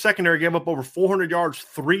same secondary gave up over 400 yards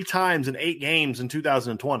 3 times in 8 games in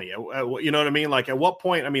 2020. You know what I mean? At what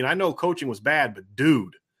point? I mean, I know coaching was bad, but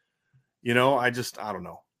dude, I don't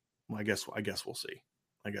know. I guess we'll see.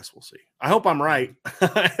 I hope I'm right.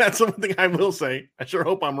 That's one thing I will say. I sure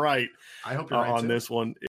hope I'm right. I hope you're right on too. This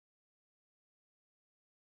one.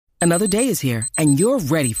 Another day is here, and you're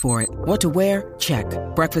ready for it. What to wear? Check.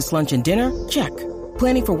 Breakfast, lunch, and dinner? Check.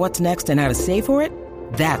 Planning for what's next and how to save for it?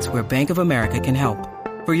 That's where Bank of America can help.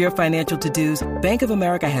 For your financial to-dos, Bank of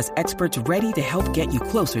America has experts ready to help get you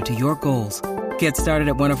closer to your goals. Get started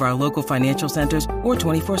at one of our local financial centers or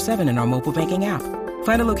 24/7 in our mobile banking app.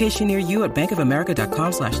 Find a location near you at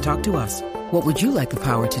bankofamerica.com/talktous. What would you like the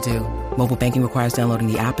power to do? Mobile banking requires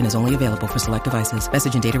downloading the app and is only available for select devices.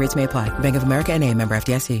 Message and data rates may apply. Bank of America N.A., member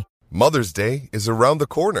FDIC. Mother's Day is around the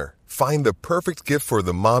corner. Find the perfect gift for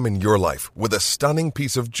the mom in your life with a stunning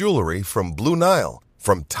piece of jewelry from Blue Nile.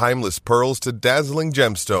 From timeless pearls to dazzling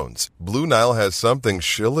gemstones, Blue Nile has something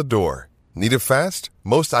she'll adore. Need it fast?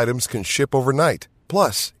 Most items can ship overnight.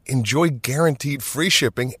 Plus, enjoy guaranteed free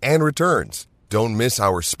shipping and returns. Don't miss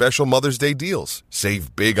our special Mother's Day deals.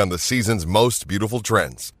 Save big on the season's most beautiful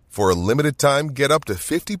trends. For a limited time, get up to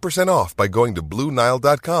 50% off by going to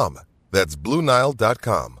BlueNile.com. That's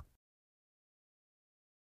BlueNile.com.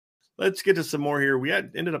 Let's get to some more here. We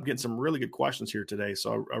ended up getting some really good questions here today,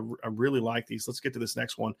 so I really like these. Let's get to this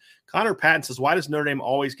next one. Connor Patton says, why does Notre Dame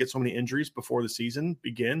always get so many injuries before the season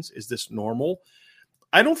begins? Is this normal?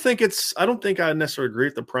 I don't think I necessarily agree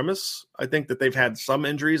with the premise. I think that they've had some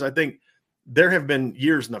injuries. I think there have been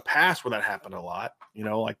years in the past where that happened a lot.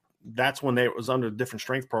 Like that's when it was under a different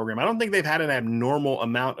strength program. I don't think they've had an abnormal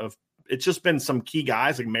amount of – it's just been some key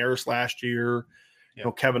guys like Maris last year,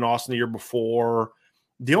 Kevin Austin the year before.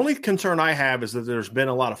 The only concern I have is that there's been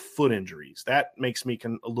a lot of foot injuries. That makes me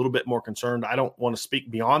a little bit more concerned. I don't want to speak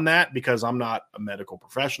beyond that because I'm not a medical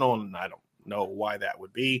professional and I don't know why that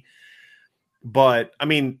would be. But, I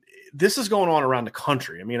mean, this is going on around the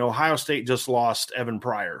country. I mean, Ohio State just lost Evan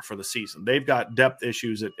Pryor for the season. They've got depth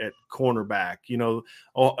issues at cornerback.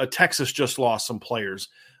 Texas just lost some players.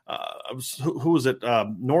 Who was it?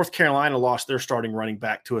 North Carolina lost their starting running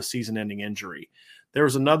back to a season-ending injury. There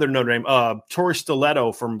was another Notre Dame. Torrey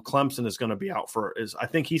Stiletto from Clemson is going to be out I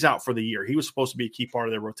think he's out for the year. He was supposed to be a key part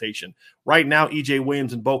of their rotation. Right now, E.J.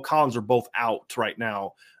 Williams and Bo Collins are both out right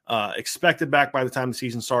now. Expected back by the time the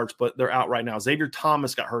season starts, but they're out right now. Xavier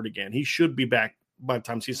Thomas got hurt again. He should be back by the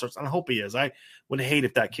time the season starts, and I hope he is. I would hate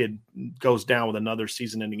if that kid goes down with another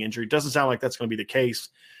season-ending injury. It doesn't sound like that's going to be the case,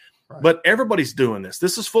 right. But everybody's doing this.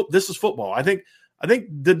 This is football. I think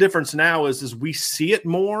the difference now is we see it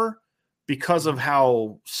more because of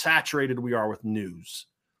how saturated we are with news.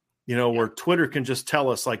 Where Twitter can just tell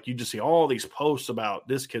us, like, you just see all these posts about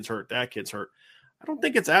this kid's hurt, that kid's hurt. I don't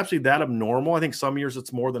think it's absolutely that abnormal. I think some years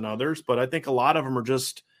it's more than others, but I think a lot of them are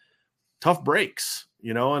just tough breaks,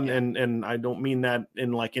 and I don't mean that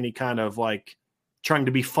in like any kind of like trying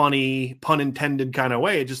to be funny, pun intended kind of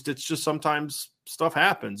way. It's just sometimes stuff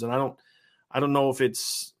happens. And I don't know if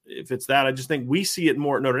it's that. I just think we see it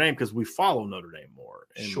more at Notre Dame because we follow Notre Dame more.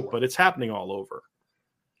 Sure. But it's happening all over.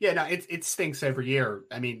 Yeah, no, it stinks every year.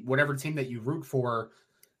 I mean, whatever team that you root for,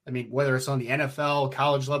 whether it's on the NFL,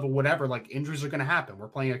 college level, whatever, like injuries are going to happen. We're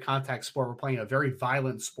playing a contact sport. We're playing a very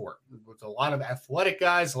violent sport with a lot of athletic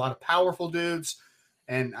guys, a lot of powerful dudes.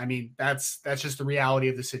 And that's just the reality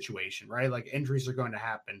of the situation, right? Like injuries are going to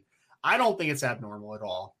happen. I don't think it's abnormal at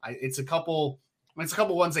all. It's a couple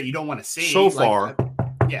ones that you don't want to see. So far.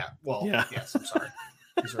 Yeah. Well, yeah. Yes, I'm sorry.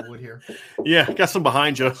 Is there wood here? Yeah. Got some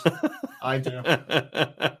behind you. I do.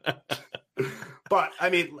 But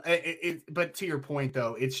but to your point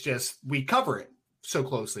though, it's just, we cover it so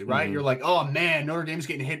closely, right? Mm-hmm. You're like, oh man, Notre Dame's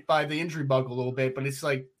getting hit by the injury bug a little bit, but it's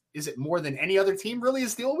like, is it more than any other team really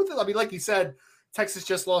is dealing with it? Like you said, Texas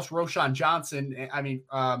just lost Roschon Johnson.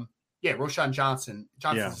 Roschon Johnson.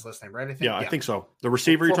 Johnson's his last name, right? I think so. The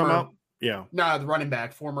receiver you're talking about? Yeah. No, the running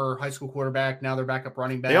back, former high school quarterback. Now they're backup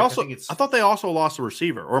running back. I thought they also lost a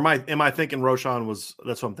receiver. Or am I thinking Roschon was?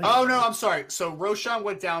 That's what I'm thinking. Oh no, I'm sorry. So Roschon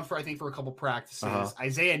went down for a couple practices.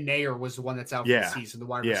 Isaiah Nair was the one that's out for the season, the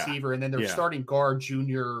wide receiver, and then their starting guard,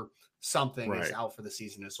 junior something, is out for the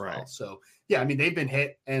season as well. Right. So they've been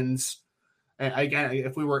hit, and again,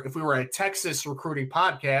 if we were a Texas recruiting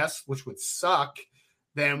podcast, which would suck,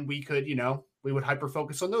 then we could we would hyper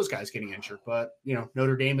focus on those guys getting injured, but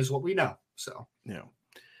Notre Dame is what we know. So,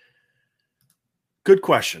 good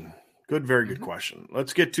question. Very good question.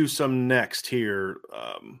 Let's get to some next here.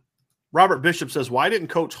 Robert Bishop says, why didn't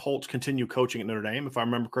Coach Holtz continue coaching at Notre Dame? If I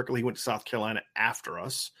remember correctly, he went to South Carolina after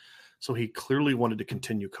us. So he clearly wanted to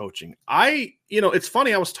continue coaching. It's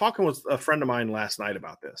funny. I was talking with a friend of mine last night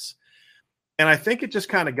about this, and I think it just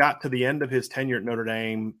kind of got to the end of his tenure at Notre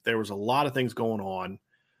Dame. There was a lot of things going on.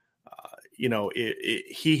 He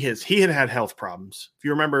had health problems. If you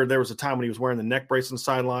remember, there was a time when he was wearing the neck brace on the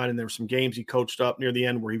sideline, and there were some games he coached up near the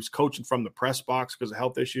end where he was coaching from the press box because of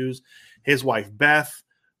health issues. His wife, Beth,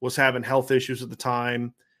 was having health issues at the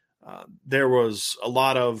time. There was a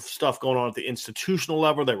lot of stuff going on at the institutional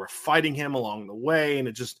level. They were fighting him along the way, and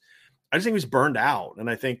I just think he was burned out. And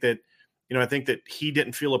I think that he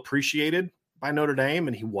didn't feel appreciated by Notre Dame,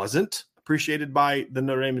 and he wasn't appreciated by the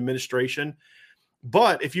Notre Dame administration.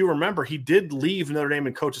 But if you remember, he did leave Notre Dame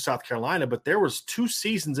and coach at South Carolina, but there was 2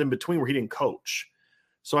 seasons in between where he didn't coach.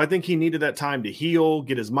 So I think he needed that time to heal,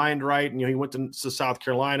 get his mind right. And, he went to South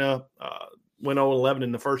Carolina, went 0-11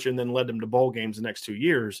 in the first year and then led them to bowl games the next 2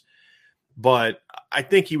 years. But I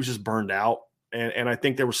think he was just burned out. And I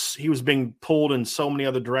think he was being pulled in so many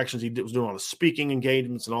other directions. He was doing all the speaking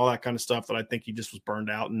engagements and all that kind of stuff that I think he just was burned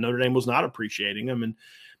out. And Notre Dame was not appreciating him. And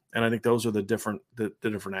I think those are the different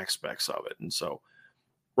aspects of it. And so,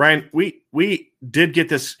 Ryan, we did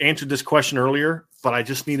answered this question earlier, but I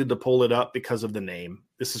just needed to pull it up because of the name.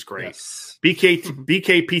 This is great. Yes. BK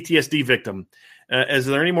PTSD victim. Is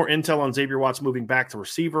there any more intel on Xavier Watts moving back to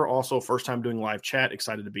receiver? Also, first time doing live chat.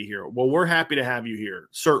 Excited to be here. Well, we're happy to have you here,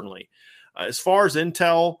 certainly. As far as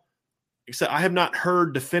intel, except I have not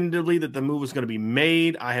heard definitively that the move is going to be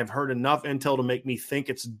made. I have heard enough intel to make me think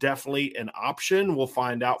it's definitely an option. We'll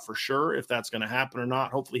find out for sure if that's going to happen or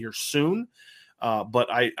not, hopefully here soon. But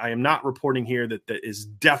I am not reporting here that is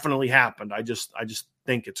definitely happened. I just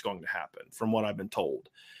think it's going to happen from what I've been told.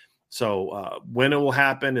 So when it will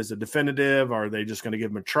happen, is it definitive? Are they just going to give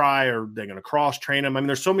him a try? Or are they going to cross train him? I mean,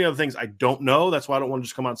 there's so many other things I don't know. That's why I don't want to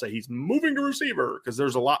just come out and say he's moving to receiver, because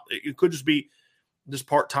there's a lot. It could just be just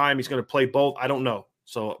part-time. He's going to play both. I don't know.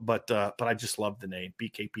 So, but I just love the name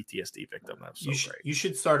BK PTSD victim. That's so great. You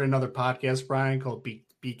should start another podcast, Brian, called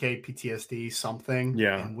BK PTSD something.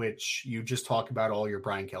 Yeah. In which you just talk about all your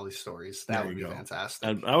Brian Kelly stories. That would be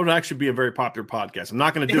fantastic. That would actually be a very popular podcast. I'm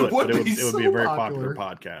not going to do it, but it would be a very popular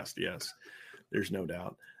podcast. Yes. There's no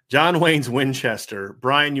doubt. John Wayne's Winchester.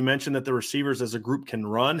 Brian, you mentioned that the receivers as a group can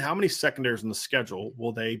run. How many secondaries in the schedule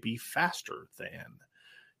will they be faster than?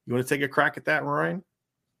 You want to take a crack at that, Ryan?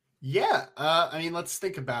 Yeah. I mean, let's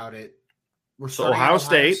think about it. We're so Ohio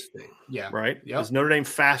State. Yeah. Right? Yep. Is Notre Dame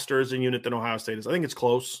faster as a unit than Ohio State is? I think it's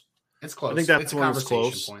close. It's close. I think that's it's one that's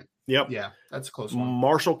close. Point. Yep. Yeah, that's a close one.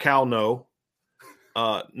 Marshall, Cal, no.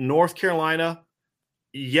 North Carolina,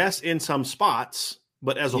 yes, in some spots,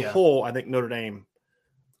 but as a whole, I think Notre Dame.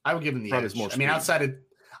 I would give him the edge. I mean, outside of,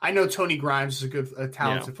 I know Tony Grimes is a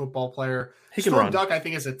talented football player. He can Storm run. Duck, I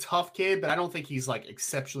think, is a tough kid, but I don't think he's like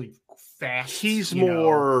exceptionally fast. He's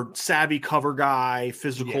more savvy cover guy,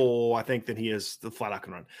 physical, I think, than he is the flat out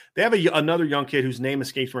can run. They have another young kid whose name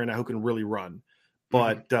escapes me right now who can really run.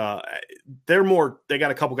 But they're more. They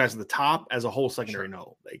got a couple guys at the top. As a whole secondary,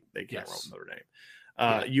 no, they can't run with Notre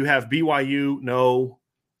Dame. You have BYU, no.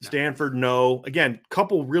 Stanford, no. Again,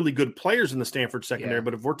 couple really good players in the Stanford secondary.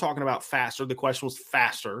 But if we're talking about faster, the question was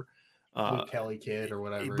faster. Kelly kid or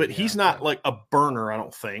whatever. But he's not like a burner, I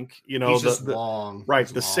don't think. He's just long. Right.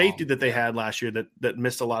 The safety that they had last year that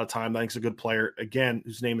missed a lot of time, I think is a good player. Again,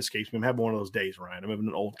 whose name escapes me. I'm having one of those days, Ryan. I'm having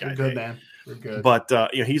an old guy. You're good, man. You're good. But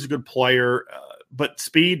he's a good player. But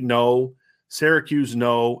speed, no. Syracuse,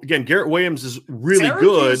 no. Again, Garrett Williams is really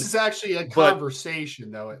good. This is actually a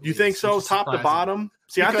conversation, though. You think so? Top to bottom?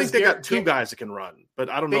 See, because I think they got two guys that can run, but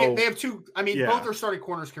I don't know. They have two. I mean, both their starting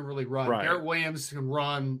corners can really run. Right. Garrett Williams can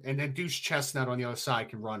run, and then Deuce Chestnut on the other side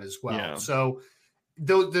can run as well. Yeah. So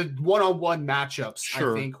the one-on-one matchups,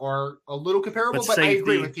 I think, are a little comparable, but I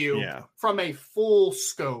agree with you. Yeah. From a full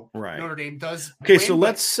scope, right. Notre Dame does. Okay, so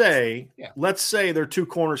let's say their two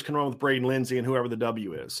corners can run with Braden Lindsey and whoever the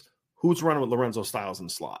W is. Who's running with Lorenzo Styles in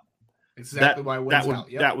the slot? Exactly why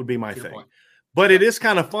that would be my thing. Point. But it is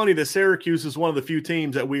kind of funny that Syracuse is one of the few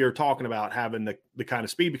teams that we are talking about having the kind of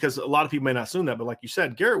speed, because a lot of people may not assume that. But like you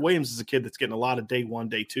said, Garrett Williams is a kid that's getting a lot of day one,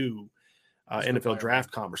 day two NFL draft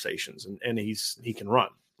conversations, and he can run,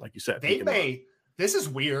 like you said. This is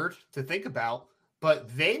weird to think about, but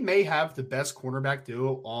they may have the best cornerback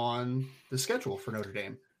duo on the schedule for Notre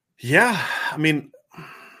Dame. Yeah, I mean,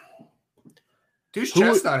 Deuce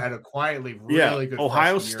Chestnut had a quietly really good.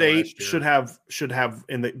 Ohio State should have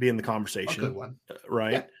be in the conversation. A good one,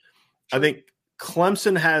 right? Yeah, sure. I think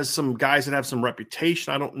Clemson has some guys that have some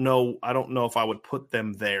reputation. I don't know if I would put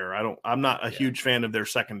them there. I'm not a huge fan of their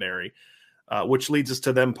secondary, which leads us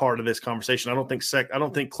to them part of this conversation. I don't think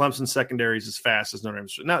Clemson secondary is as fast as Notre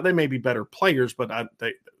Dame's. Now they may be better players, but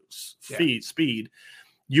speed.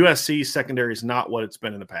 USC secondary is not what it's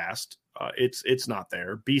been in the past. It's not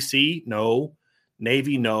there. BC, no.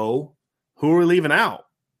 Navy, no. Who are we leaving out?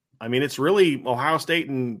 I mean, it's really Ohio State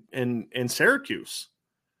and Syracuse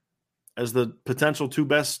as the potential two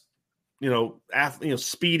best,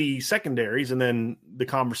 speedy secondaries, and then the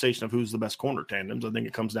conversation of who's the best corner tandems. I think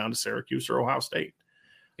it comes down to Syracuse or Ohio State.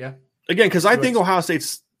 Yeah. Again, because I think Ohio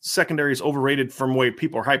State's secondary is overrated from the way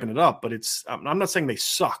people are hyping it up, but I'm not saying they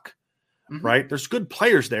suck, right? There's good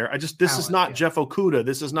players there. This is not Jeff Okuda.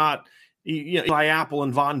 This is not Eli Apple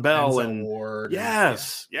and Von Bell and Ward.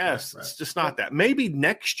 Yes. Right. It's just not that. Maybe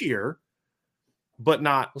next year, but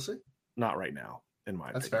not. We'll see. Not right now, in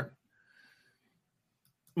my opinion. That's fair.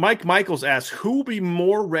 Mike Michaels asks, who will be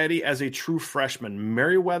more ready as a true freshman,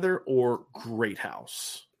 Merriweather or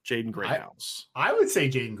Greathouse? Jaden Greathouse. I would say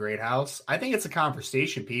Jaden Greathouse. I think it's a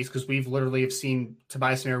conversation piece because we've literally have seen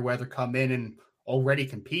Tobias Merriweather come in and already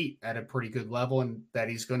compete at a pretty good level, and that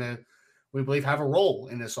he's going to, we believe, have a role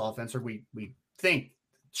in this offense, or we think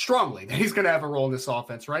strongly that he's going to have a role in this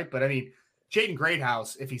offense, right? But I mean, Jaden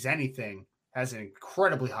Greathouse, if he's anything, has an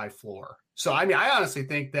incredibly high floor. So, I mean, I honestly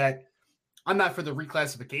think that I'm not for the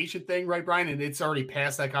reclassification thing, right, Brian? And it's already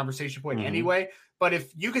past that conversation point anyway. But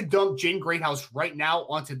if you could dump Jaden Greathouse right now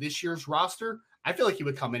onto this year's roster, I feel like he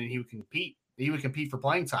would come in and he would compete. He would compete for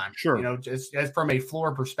playing time, sure. You know, just as from a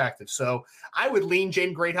floor perspective. So I would lean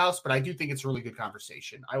Jaden Greathouse, but I do think it's a really good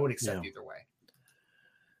conversation. I would accept either way.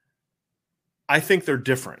 I think they're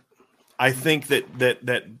different. I think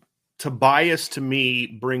that Tobias to me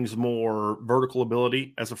brings more vertical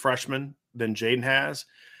ability as a freshman than Jaden has.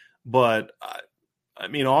 But I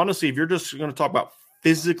mean, honestly, if you're just going to talk about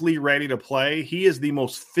physically ready to play, he is the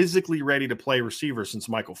most physically ready to play receiver since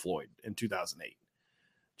Michael Floyd in 2008.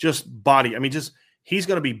 Just body. I mean, just he's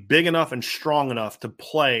going to be big enough and strong enough to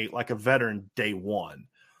play like a veteran day one.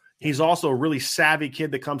 He's also a really savvy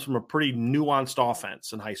kid that comes from a pretty nuanced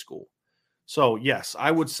offense in high school. So, yes, I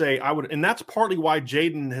would say I would. And that's partly why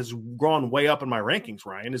Jaden has gone way up in my rankings,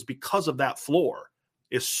 Ryan, is because of that floor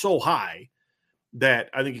is so high that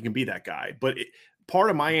I think he can be that guy. But part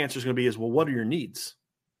of my answer is going to be is, well, what are your needs?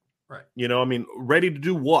 Right. You know, I mean, ready to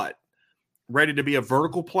do what? Ready to be a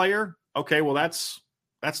vertical player? Okay, well, that's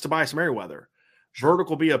Tobias Merriweather.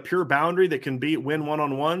 Vertical be a pure boundary that can win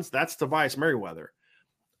one-on-ones. That's Tobias Merriweather.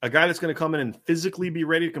 A guy that's going to come in and physically be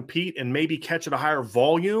ready to compete and maybe catch at a higher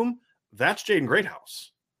volume, that's Jaden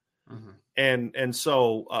Greathouse. Mm-hmm. And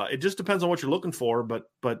so it just depends on what you're looking for.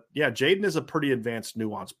 But yeah, Jaden is a pretty advanced,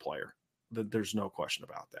 nuanced player. There's no question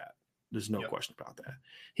about that. There's no question about that.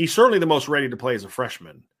 He's certainly the most ready to play as a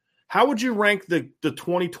freshman. How would you rank the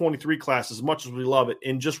 2023 class, as much as we love it,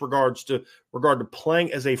 in just regard to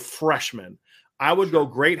playing as a freshman? I would go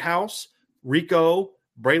Greathouse, Rico,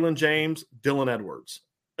 Braylon James, Dylan Edwards.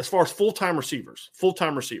 As far as full-time receivers.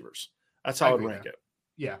 That's how I would rank it.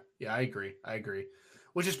 Yeah, I agree.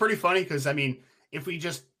 Which is pretty funny because, I mean, if we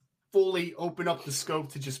just fully open up the scope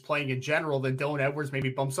to just playing in general, then Dylan Edwards maybe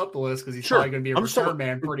bumps up the list because he's probably going to be a return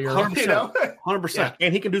man pretty early. 100%, you know? 100%. Yeah.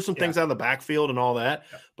 And he can do some things out of the backfield and all that.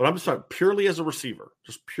 Yeah. But I'm just talking purely as a receiver.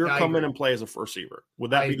 Just come in and play as a receiver.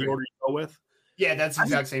 Would that be the order you go with? Yeah, that's the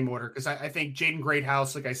exact same order because I think Jaden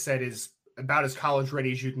Greathouse, like I said, is about as college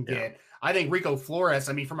ready as you can get. I think Rico Flores,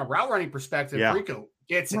 I mean, from a route running perspective, Rico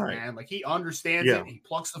gets it, man. Like he understands it. He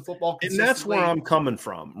plucks the football consistently. And that's where I'm coming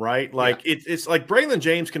from, right? Like it's like Braylon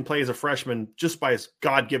James can play as a freshman just by his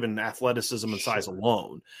God-given athleticism and size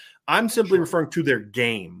alone. I'm simply referring to their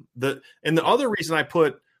game. The other reason I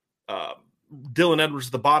put Dylan Edwards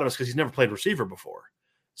at the bottom is because he's never played receiver before.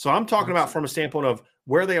 So I'm talking about from a standpoint of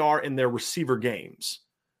where they are in their receiver games.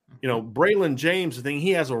 You know, Braylon James, the thing he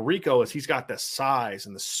has over Rico is he's got the size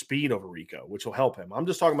and the speed over Rico, which will help him. I'm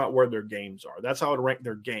just talking about where their games are. That's how I would rank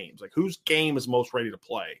their games. Like whose game is most ready to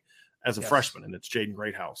play as a freshman, and it's Jaden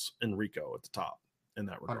Greathouse and Rico at the top in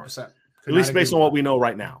that regard. 100%. At least based on what we know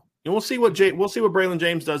right now. And we'll see what Braylon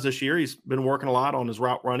James does this year. He's been working a lot on his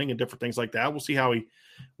route running and different things like that. We'll see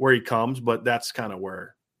where he comes, but that's kind of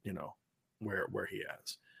where he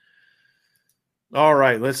is. All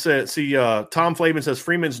right, let's see. Tom Flavin says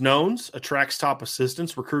Freeman's knowns, attracts top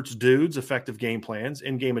assistants, recruits dudes, effective game plans,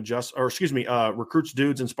 in-game recruits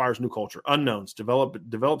dudes, inspires new culture. Unknowns,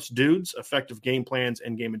 develops dudes, effective game plans,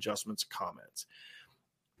 in-game adjustments, comments.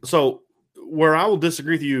 So where I will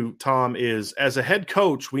disagree with you, Tom, is as a head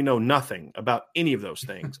coach, we know nothing about any of those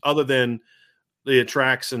things other than the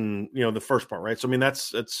attracts and, the first part, right? So, I mean,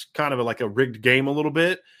 that's kind of like a rigged game a little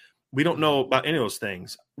bit. We don't know about any of those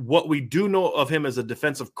things. What we do know of him as a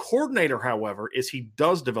defensive coordinator, however, is he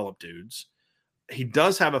does develop dudes. He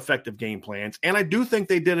does have effective game plans. And I do think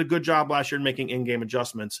they did a good job last year in making in-game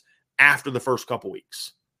adjustments after the first couple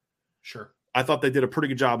weeks. Sure. I thought they did a pretty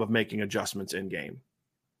good job of making adjustments in-game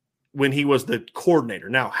when he was the coordinator.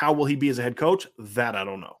 Now, how will he be as a head coach? That I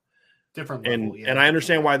don't know. Different level, and I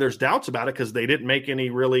understand why there's doubts about it because they didn't make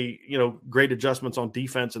any really, great adjustments on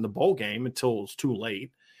defense in the bowl game until it was too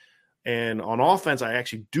late. And on offense, I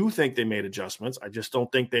actually do think they made adjustments. I just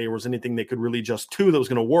don't think there was anything they could really adjust to that was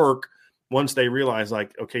going to work once they realized,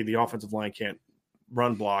 like, okay, the offensive line can't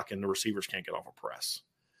run block and the receivers can't get off a press.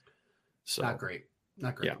 So Not great.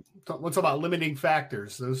 Yeah. Let's talk about limiting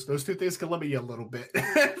factors. Those two things can limit you a little bit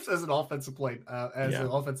as an offensive play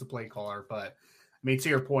caller. But I mean, to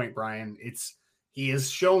your point, Brian, he has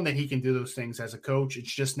shown that he can do those things as a coach.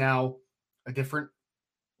 It's just now a different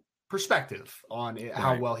perspective on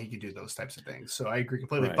how Right. well he could do those types of things. So I agree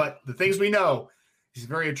completely. Right. But the things we know, he's a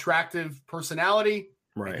very attractive personality.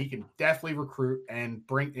 Right. And he can definitely recruit and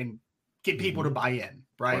bring and get people to buy in,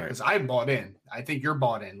 right? Right. Because I'm bought in. I think you're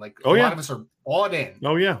bought in. Like Oh, a yeah. lot of us are bought in.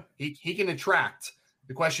 Oh, yeah. He can attract.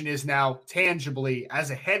 The question is now, tangibly,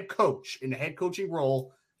 as a head coach in the head coaching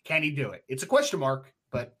role, can he do it? It's a question mark,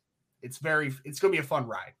 but it's going to be a fun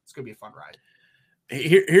ride. It's going to be a fun ride.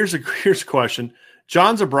 Here's a question.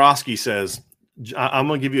 John Zabrowski says, I'm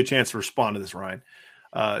going to give you a chance to respond to this, Ryan.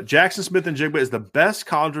 Jackson Smith-Njigba is the best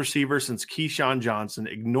college receiver since Keyshawn Johnson.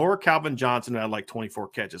 Ignore Calvin Johnson, who had like 24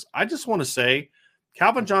 catches. I just want to say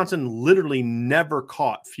Calvin Johnson literally never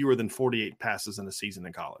caught fewer than 48 passes in a season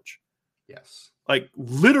in college. Yes. Like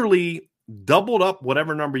literally doubled up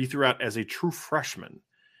whatever number you threw out as a true freshman.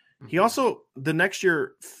 He also, the next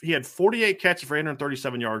year, he had 48 catches for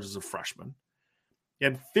 837 yards as a freshman. He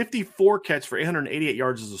had 54 catches for 888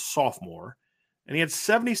 yards as a sophomore. And he had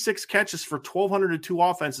 76 catches for 1,202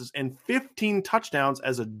 offenses and 15 touchdowns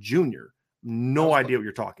as a junior. No idea what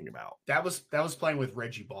you're talking about. That was playing with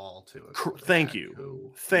Reggie Ball, too. Thank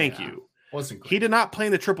you. Thank you. Wasn't great. He did not play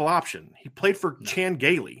in the triple option. He played for Chan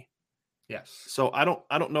Gailey. Yes. So I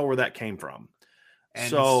don't know where that came from. And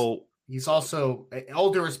so he's also,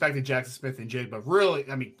 all due respect to Jackson Smith-Njigba,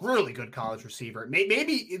 really good college receiver.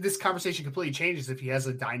 Maybe this conversation completely changes if he has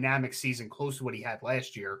a dynamic season close to what he had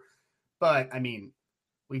last year. But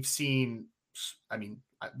we've seen. You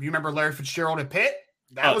remember Larry Fitzgerald at Pitt?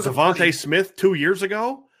 That was Devontae Smith 2 years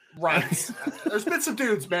ago. Right. There's been some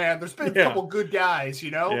dudes, man. There's been a couple good guys,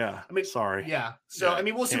 Yeah. sorry. Yeah. So,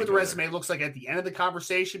 we'll see what the resume looks like at the end of the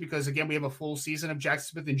conversation because, again, we have a full season of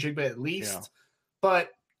Jackson Smith-Njigba at least. Yeah. But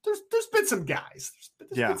there's been some guys.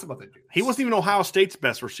 There's been some other dudes. He wasn't even Ohio State's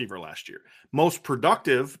best receiver last year. Most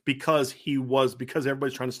productive because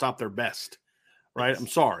everybody's trying to stop their best, right? I'm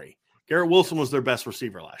sorry. Garrett Wilson was their best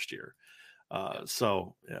receiver last year. It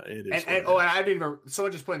is. And I didn't even.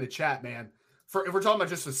 Someone just put in the chat, man. If we're talking about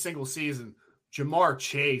just a single season, Jamar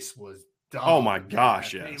Chase was dumb. Oh my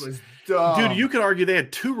gosh, yes. He was dumb. Dude, you could argue they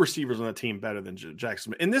had two receivers on the team better than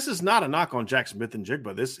Jackson Smith. And this is not a knock on Jackson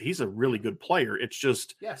Smith-Njigba. He's a really good player. It's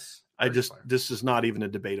just this is not even a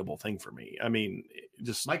debatable thing for me.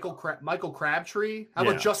 Just Michael Crabtree. How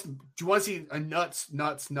about Justin? Do you want to see a nuts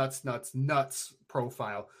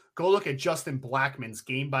profile? Go look at Justin Blackman's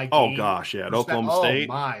game by game. Oh gosh, yeah, at Oklahoma State.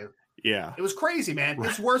 Oh my. Yeah. It was crazy, man.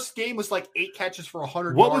 His worst game was like 8 catches for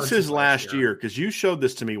 100 What yards. was his last year? Because you showed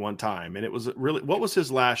this to me one time, and it was really, what was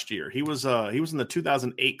his last year? He was in the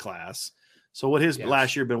 2008 class. So what his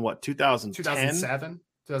last year been, what, 2010? 2007?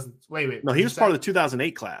 Wait. No, he was part of the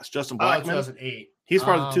 2008 class. Justin Blackman. 2008. He's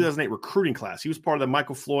part of the 2008 recruiting class. He was part of the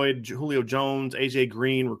Michael Floyd, Julio Jones, AJ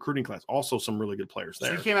Green recruiting class. Also some really good players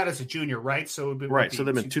there. So he came out as a junior, right? So right. So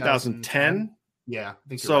they've been 2010. Yeah, I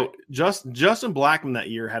think so. Right. Justin Blackman that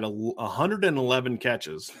year had 111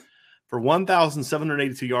 catches for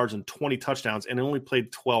 1,782 yards and 20 touchdowns, and only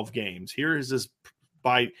played 12 games. Here is his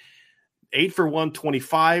by 8 for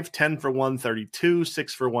 125, 10 for 132,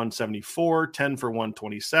 6 for 174, 10 for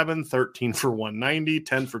 127, 13 for 190,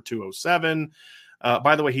 10 for 207.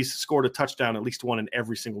 By the way, he's scored a touchdown, at least one in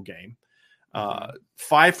every single game.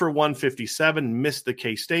 5 for 157, missed the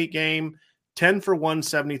K-State game. 10 for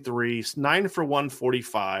 173, 9 for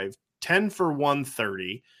 145, 10 for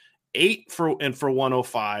 130, 8 for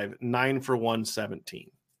 105, 9 for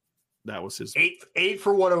 117. That was his 8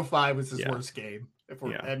 for 105 was his worst game.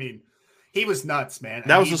 He was nuts, man.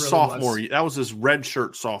 That was his sophomore year. That was his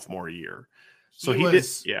redshirt sophomore year. So he did.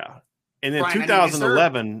 And in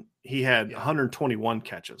 2011, he had 121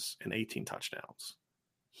 catches and 18 touchdowns.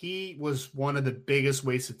 He was one of the biggest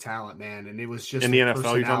wastes of talent, man. And it was just in the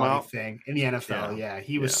NFL, you're talking about? Thing. In the NFL,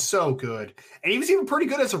 he was so good. And he was even pretty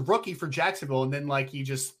good as a rookie for Jacksonville. And then it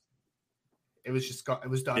was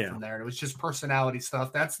done from there. And it was just personality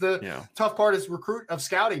stuff. That's the tough part is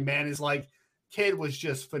scouting, man, is like kid was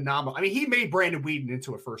just phenomenal. He made Brandon Weeden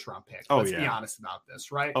into a first-round pick. Let's be honest about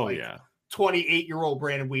this, right? 28-year-old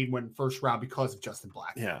Brandon Weeden went first round because of Justin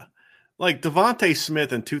Blackman. Yeah. Like Devontae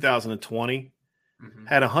Smith in 2020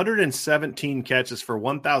 had 117 catches for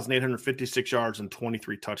 1,856 yards and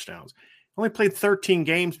 23 touchdowns. Only played 13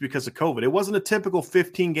 games because of COVID. It wasn't a typical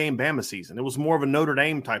 15-game Bama season. It was more of a Notre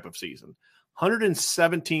Dame type of season.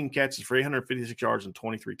 117 catches for 856 yards and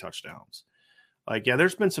 23 touchdowns.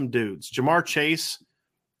 There's been some dudes. Jamar Chase,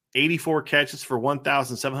 84 catches for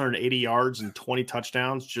 1,780 yards and 20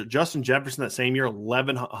 touchdowns. Justin Jefferson that same year,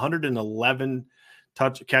 111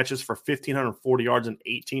 catches for 1,540 yards and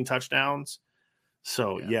 18 touchdowns.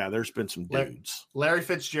 So, yeah, there's been some dudes. Larry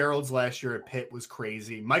Fitzgerald's last year at Pitt was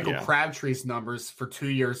crazy. Michael Crabtree's numbers for 2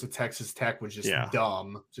 years at Texas Tech was just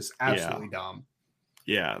dumb, just absolutely dumb.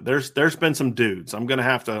 Yeah, there's been some dudes. I'm gonna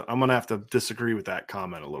have to disagree with that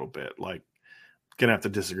comment a little bit. Like, gonna have to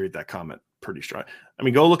disagree with that comment pretty strong. I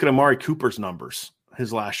mean, go look at Amari Cooper's numbers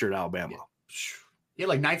his last year at Alabama. He had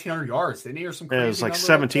like 1,900 yards, didn't he, or some crazy? It was like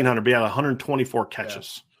 1,700, but he had 124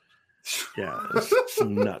 catches. Yeah,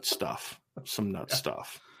 some nut stuff. Some nut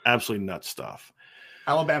stuff. Absolutely nut stuff.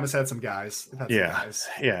 Alabama's had some guys. Yeah.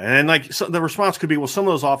 And like, so the response could be, well, some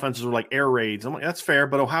of those offenses were like air raids. I'm like, that's fair,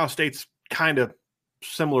 but Ohio State's kind of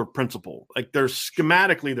similar principle. Like, they're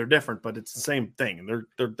schematically they're different, but it's the same thing.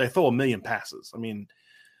 And they throw a million passes. I mean,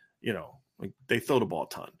 like, they throw the ball a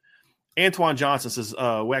ton. Antoine Johnson says,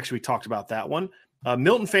 we talked about that one.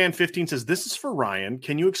 Milton Fan 15 says, this is for Ryan.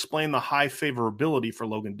 Can you explain the high favorability for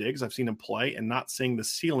Logan Diggs? I've seen him play and not seeing the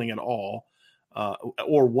ceiling at all,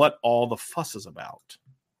 or what all the fuss is about.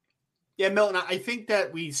 Yeah, Milton, I think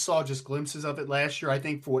that we saw just glimpses of it last year. I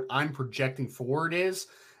think for what I'm projecting forward is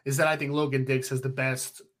that I think Logan Diggs has the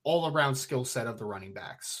best all-around skill set of the running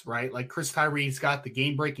backs, right? Like, Chris Tyree's got the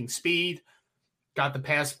game-breaking speed, got the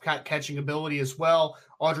pass catching ability as well.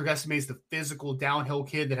 Audric Estime's the physical downhill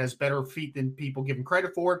kid that has better feet than people give him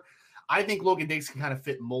credit for. I think Logan Diggs can kind of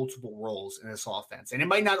fit multiple roles in this offense. And it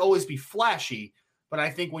might not always be flashy, but I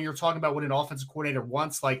think when you're talking about what an offensive coordinator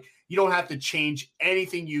wants, like, you don't have to change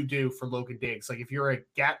anything you do for Logan Diggs. Like, if you're a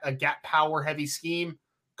gap power heavy scheme,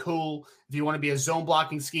 cool. If you want to be a zone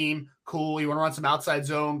blocking scheme, cool. You want to run some outside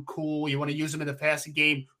zone, cool. You want to use him in the passing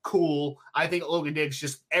game, cool. I think Logan Diggs,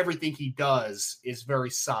 just everything he does is very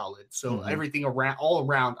solid. So everything all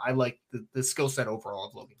around, I like the skill set overall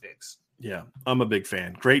of Logan Diggs. Yeah, I'm a big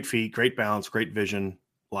fan. Great feet, great balance, great vision,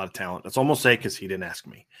 a lot of talent. That's almost say because he didn't ask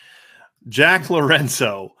me. Jack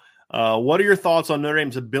Lorenzo, what are your thoughts on Notre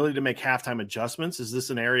Dame's ability to make halftime adjustments? Is this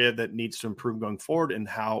an area that needs to improve going forward, and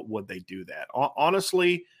how would they do that?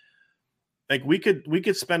 Honestly, like, we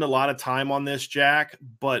could spend a lot of time on this, Jack,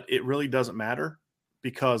 but it really doesn't matter,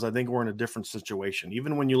 because I think we're in a different situation.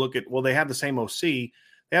 Even when you look at, they have the same OC. They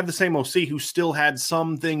have the same OC who still had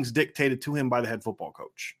some things dictated to him by the head football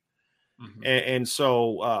coach. Mm-hmm. And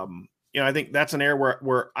so, I think that's an area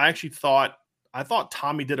where I actually thought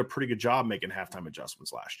Tommy did a pretty good job making halftime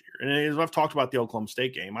adjustments last year. And as I've talked about the Oklahoma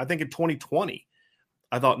State game, I think in 2020,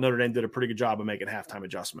 I thought Notre Dame did a pretty good job of making halftime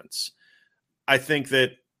adjustments. I think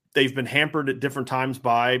that they've been hampered at different times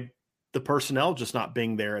by the personnel just not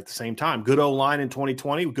being there at the same time. Good O-line in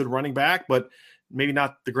 2020, good running back, but maybe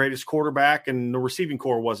not the greatest quarterback, and the receiving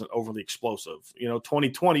core wasn't overly explosive.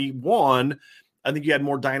 2021, I think you had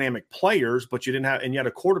more dynamic players, but you had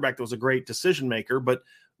a quarterback that was a great decision maker, but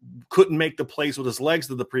couldn't make the plays with his legs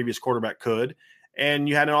that the previous quarterback could. And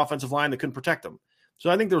you had an offensive line that couldn't protect him. So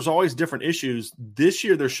I think there's always different issues. This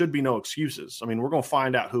year, there should be no excuses. I mean, we're going to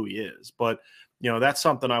find out who he is, but that's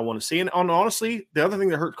something I want to see. And honestly, the other thing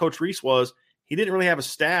that hurt Coach Reese was he didn't really have a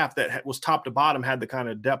staff that was top to bottom, had the kind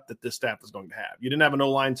of depth that this staff is going to have. You didn't have an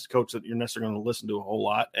O-line coach that you're necessarily going to listen to a whole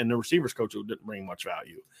lot, and the receivers coach who didn't bring much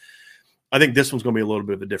value. I think this one's going to be a little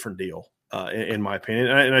bit of a different deal, in my opinion.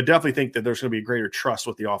 And I definitely think that there's going to be a greater trust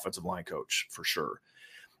with the offensive line coach for sure.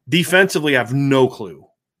 Defensively, I have no clue,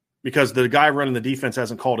 because the guy running the defense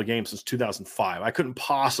hasn't called a game since 2005. I couldn't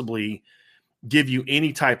possibly give you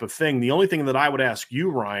any type of thing. The only thing that I would ask you,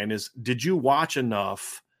 Ryan, is did you watch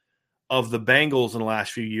enough of the Bengals in the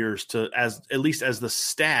last few years at least as the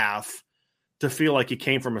staff, to feel like you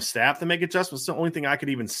came from a staff to make adjustments? It's the only thing I could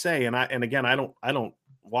even say. And again, I don't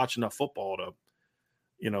watch enough football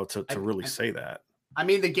to really say that. I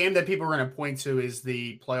mean, the game that people are going to point to is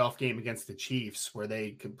the playoff game against the Chiefs, where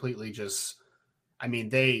they completely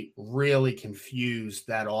they really confused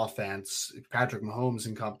that offense, Patrick Mahomes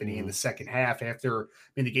and company, in the second half.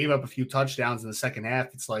 They gave up a few touchdowns in the second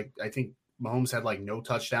half. It's like, I think Mahomes had like no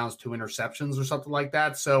touchdowns, 2 interceptions or something like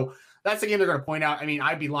that. So that's the game they're going to point out. I mean,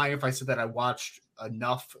 I'd be lying if I said that I watched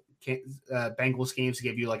enough Bengals games to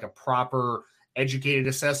give you like a proper educated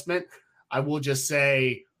assessment. I will just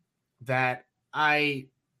say that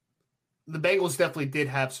the Bengals definitely did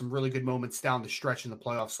have some really good moments down the stretch in the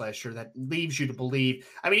playoffs last year that leaves you to believe.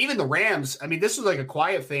 I mean, even the Rams, this was like a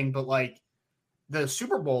quiet thing, but like the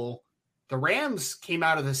Super Bowl, the Rams came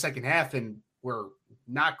out of the second half and were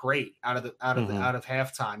not great out of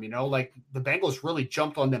halftime. Like the Bengals really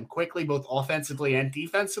jumped on them quickly, both offensively and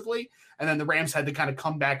defensively. And then the Rams had to kind of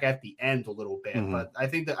come back at the end a little bit. But I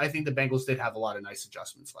think the Bengals did have a lot of nice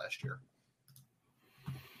adjustments last year.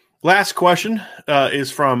 Last question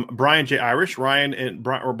is from Brian J. Irish. Brian and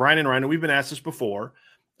Ryan, we've been asked this before.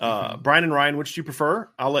 Brian and Ryan, which do you prefer?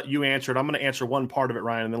 I'll let you answer it. I'm going to answer one part of it,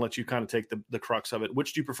 Ryan, and then let you kind of take the crux of it.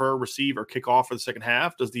 Which do you prefer, receive or kick off for the second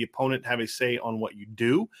half? Does the opponent have a say on what you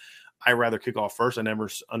do? I rather kick off first. I never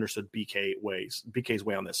understood BK's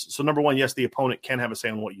way on this. So number one, yes, the opponent can have a say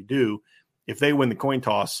on what you do. If they win the coin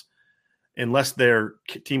toss, unless their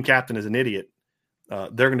team captain is an idiot,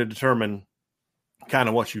 they're going to determine kind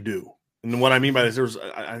of what you do. And what I mean by this, there was,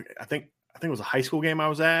 I think it was a high school game I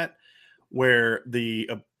was at where they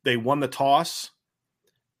won the toss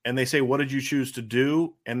and they say, what did you choose to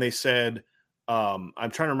do? And they said, I'm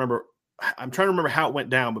trying to remember how it went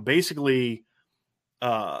down, but basically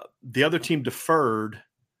the other team deferred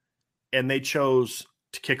and they chose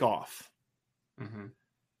to kick off,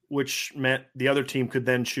 which meant the other team could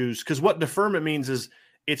then choose. Because what deferment means is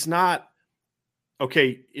it's not,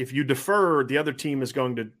 okay, if you defer, the other team is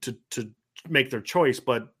going to make their choice,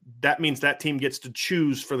 but that means that team gets to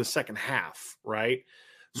choose for the second half, right?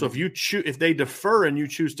 So if they defer and you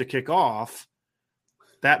choose to kick off,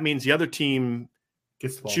 that means the other team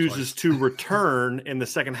chooses to return in the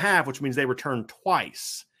second half, which means they return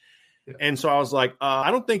twice. Yeah. And so I was like, I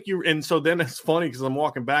don't think you. And so then it's funny because I'm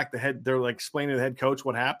walking back. They're like explaining to the head coach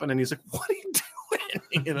what happened, and he's like, "What are you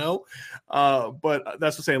doing?" But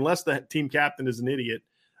that's to say, unless the team captain is an idiot,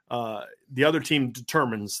 the other team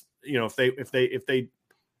determines.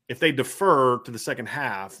 If they defer to the second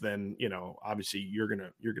half, then obviously you're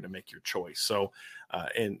gonna make your choice. So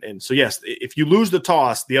and so yes, if you lose the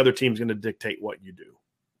toss, the other team's going to dictate what you do.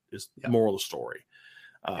 Is the moral of the story.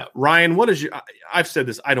 Ryan, what is I've said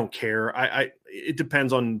this. I don't care. It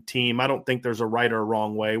depends on team. I don't think there's a right or a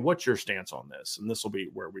wrong way. What's your stance on this? And this will be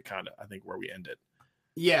where we where we end it.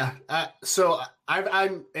 Yeah. So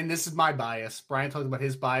I'm, and this is my bias. Brian talked about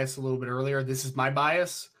his bias a little bit earlier. This is my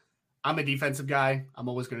bias. I'm a defensive guy. I'm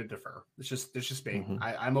always going to defer. It's just me.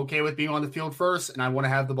 I'm okay with being on the field first, and I want to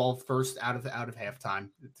have the ball first out of halftime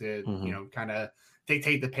to kind of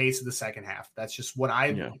dictate the pace of the second half. That's just what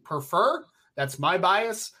I prefer. That's my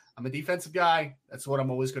bias. I'm a defensive guy. That's what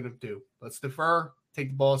I'm always going to do. Let's defer, take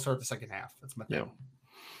the ball, start the second half. That's my thing. Yeah.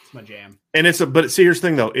 It's my jam. And but see, here's the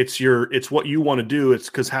thing though. It's what you want to do. It's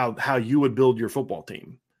because how you would build your football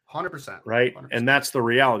team. 100%. Right. 100%. And that's the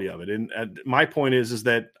reality of it. And my point is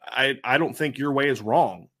that I don't think your way is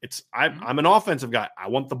wrong. I'm an offensive guy. I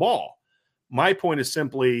want the ball. My point is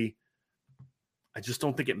simply, I just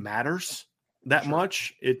don't think it matters that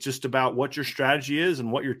much. It's just about what your strategy is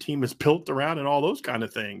and what your team is built around and all those kind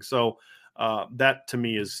of things. So that to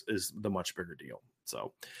me is the much bigger deal.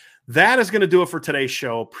 So that is going to do it for today's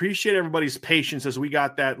show. Appreciate everybody's patience as we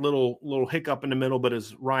got that little hiccup in the middle, but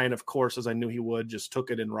as Ryan, of course, as I knew he would, just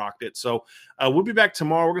took it and rocked it. So we'll be back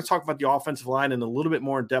tomorrow. We're going to talk about the offensive line and a little bit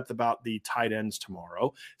more in depth about the tight ends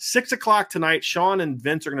tomorrow. 6:00 tonight, Sean and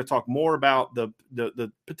Vince are going to talk more about the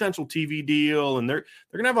potential TV deal, and they're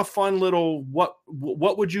going to have a fun little what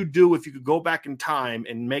would you do if you could go back in time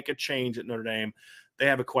and make a change at Notre Dame. They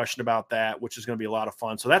have a question about that, which is going to be a lot of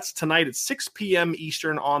fun. So that's tonight at 6 p.m.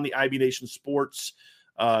 Eastern on the IB Nation Sports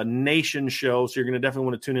Nation show. So you're going to definitely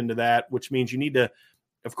want to tune into that, which means you need to,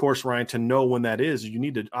 of course, Ryan, to know when that is, you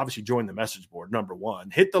need to obviously join the message board. Number one,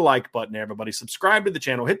 hit the like button, everybody. Subscribe to the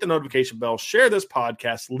channel, hit the notification bell, share this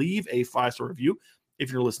podcast, leave a 5-star review.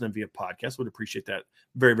 If you're listening via podcast, would appreciate that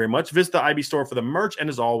very, very much. Visit the IB store for the merch. And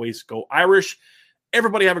as always, go Irish.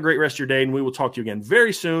 Everybody have a great rest of your day, and we will talk to you again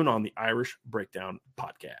very soon on the Irish Breakdown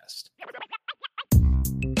Podcast.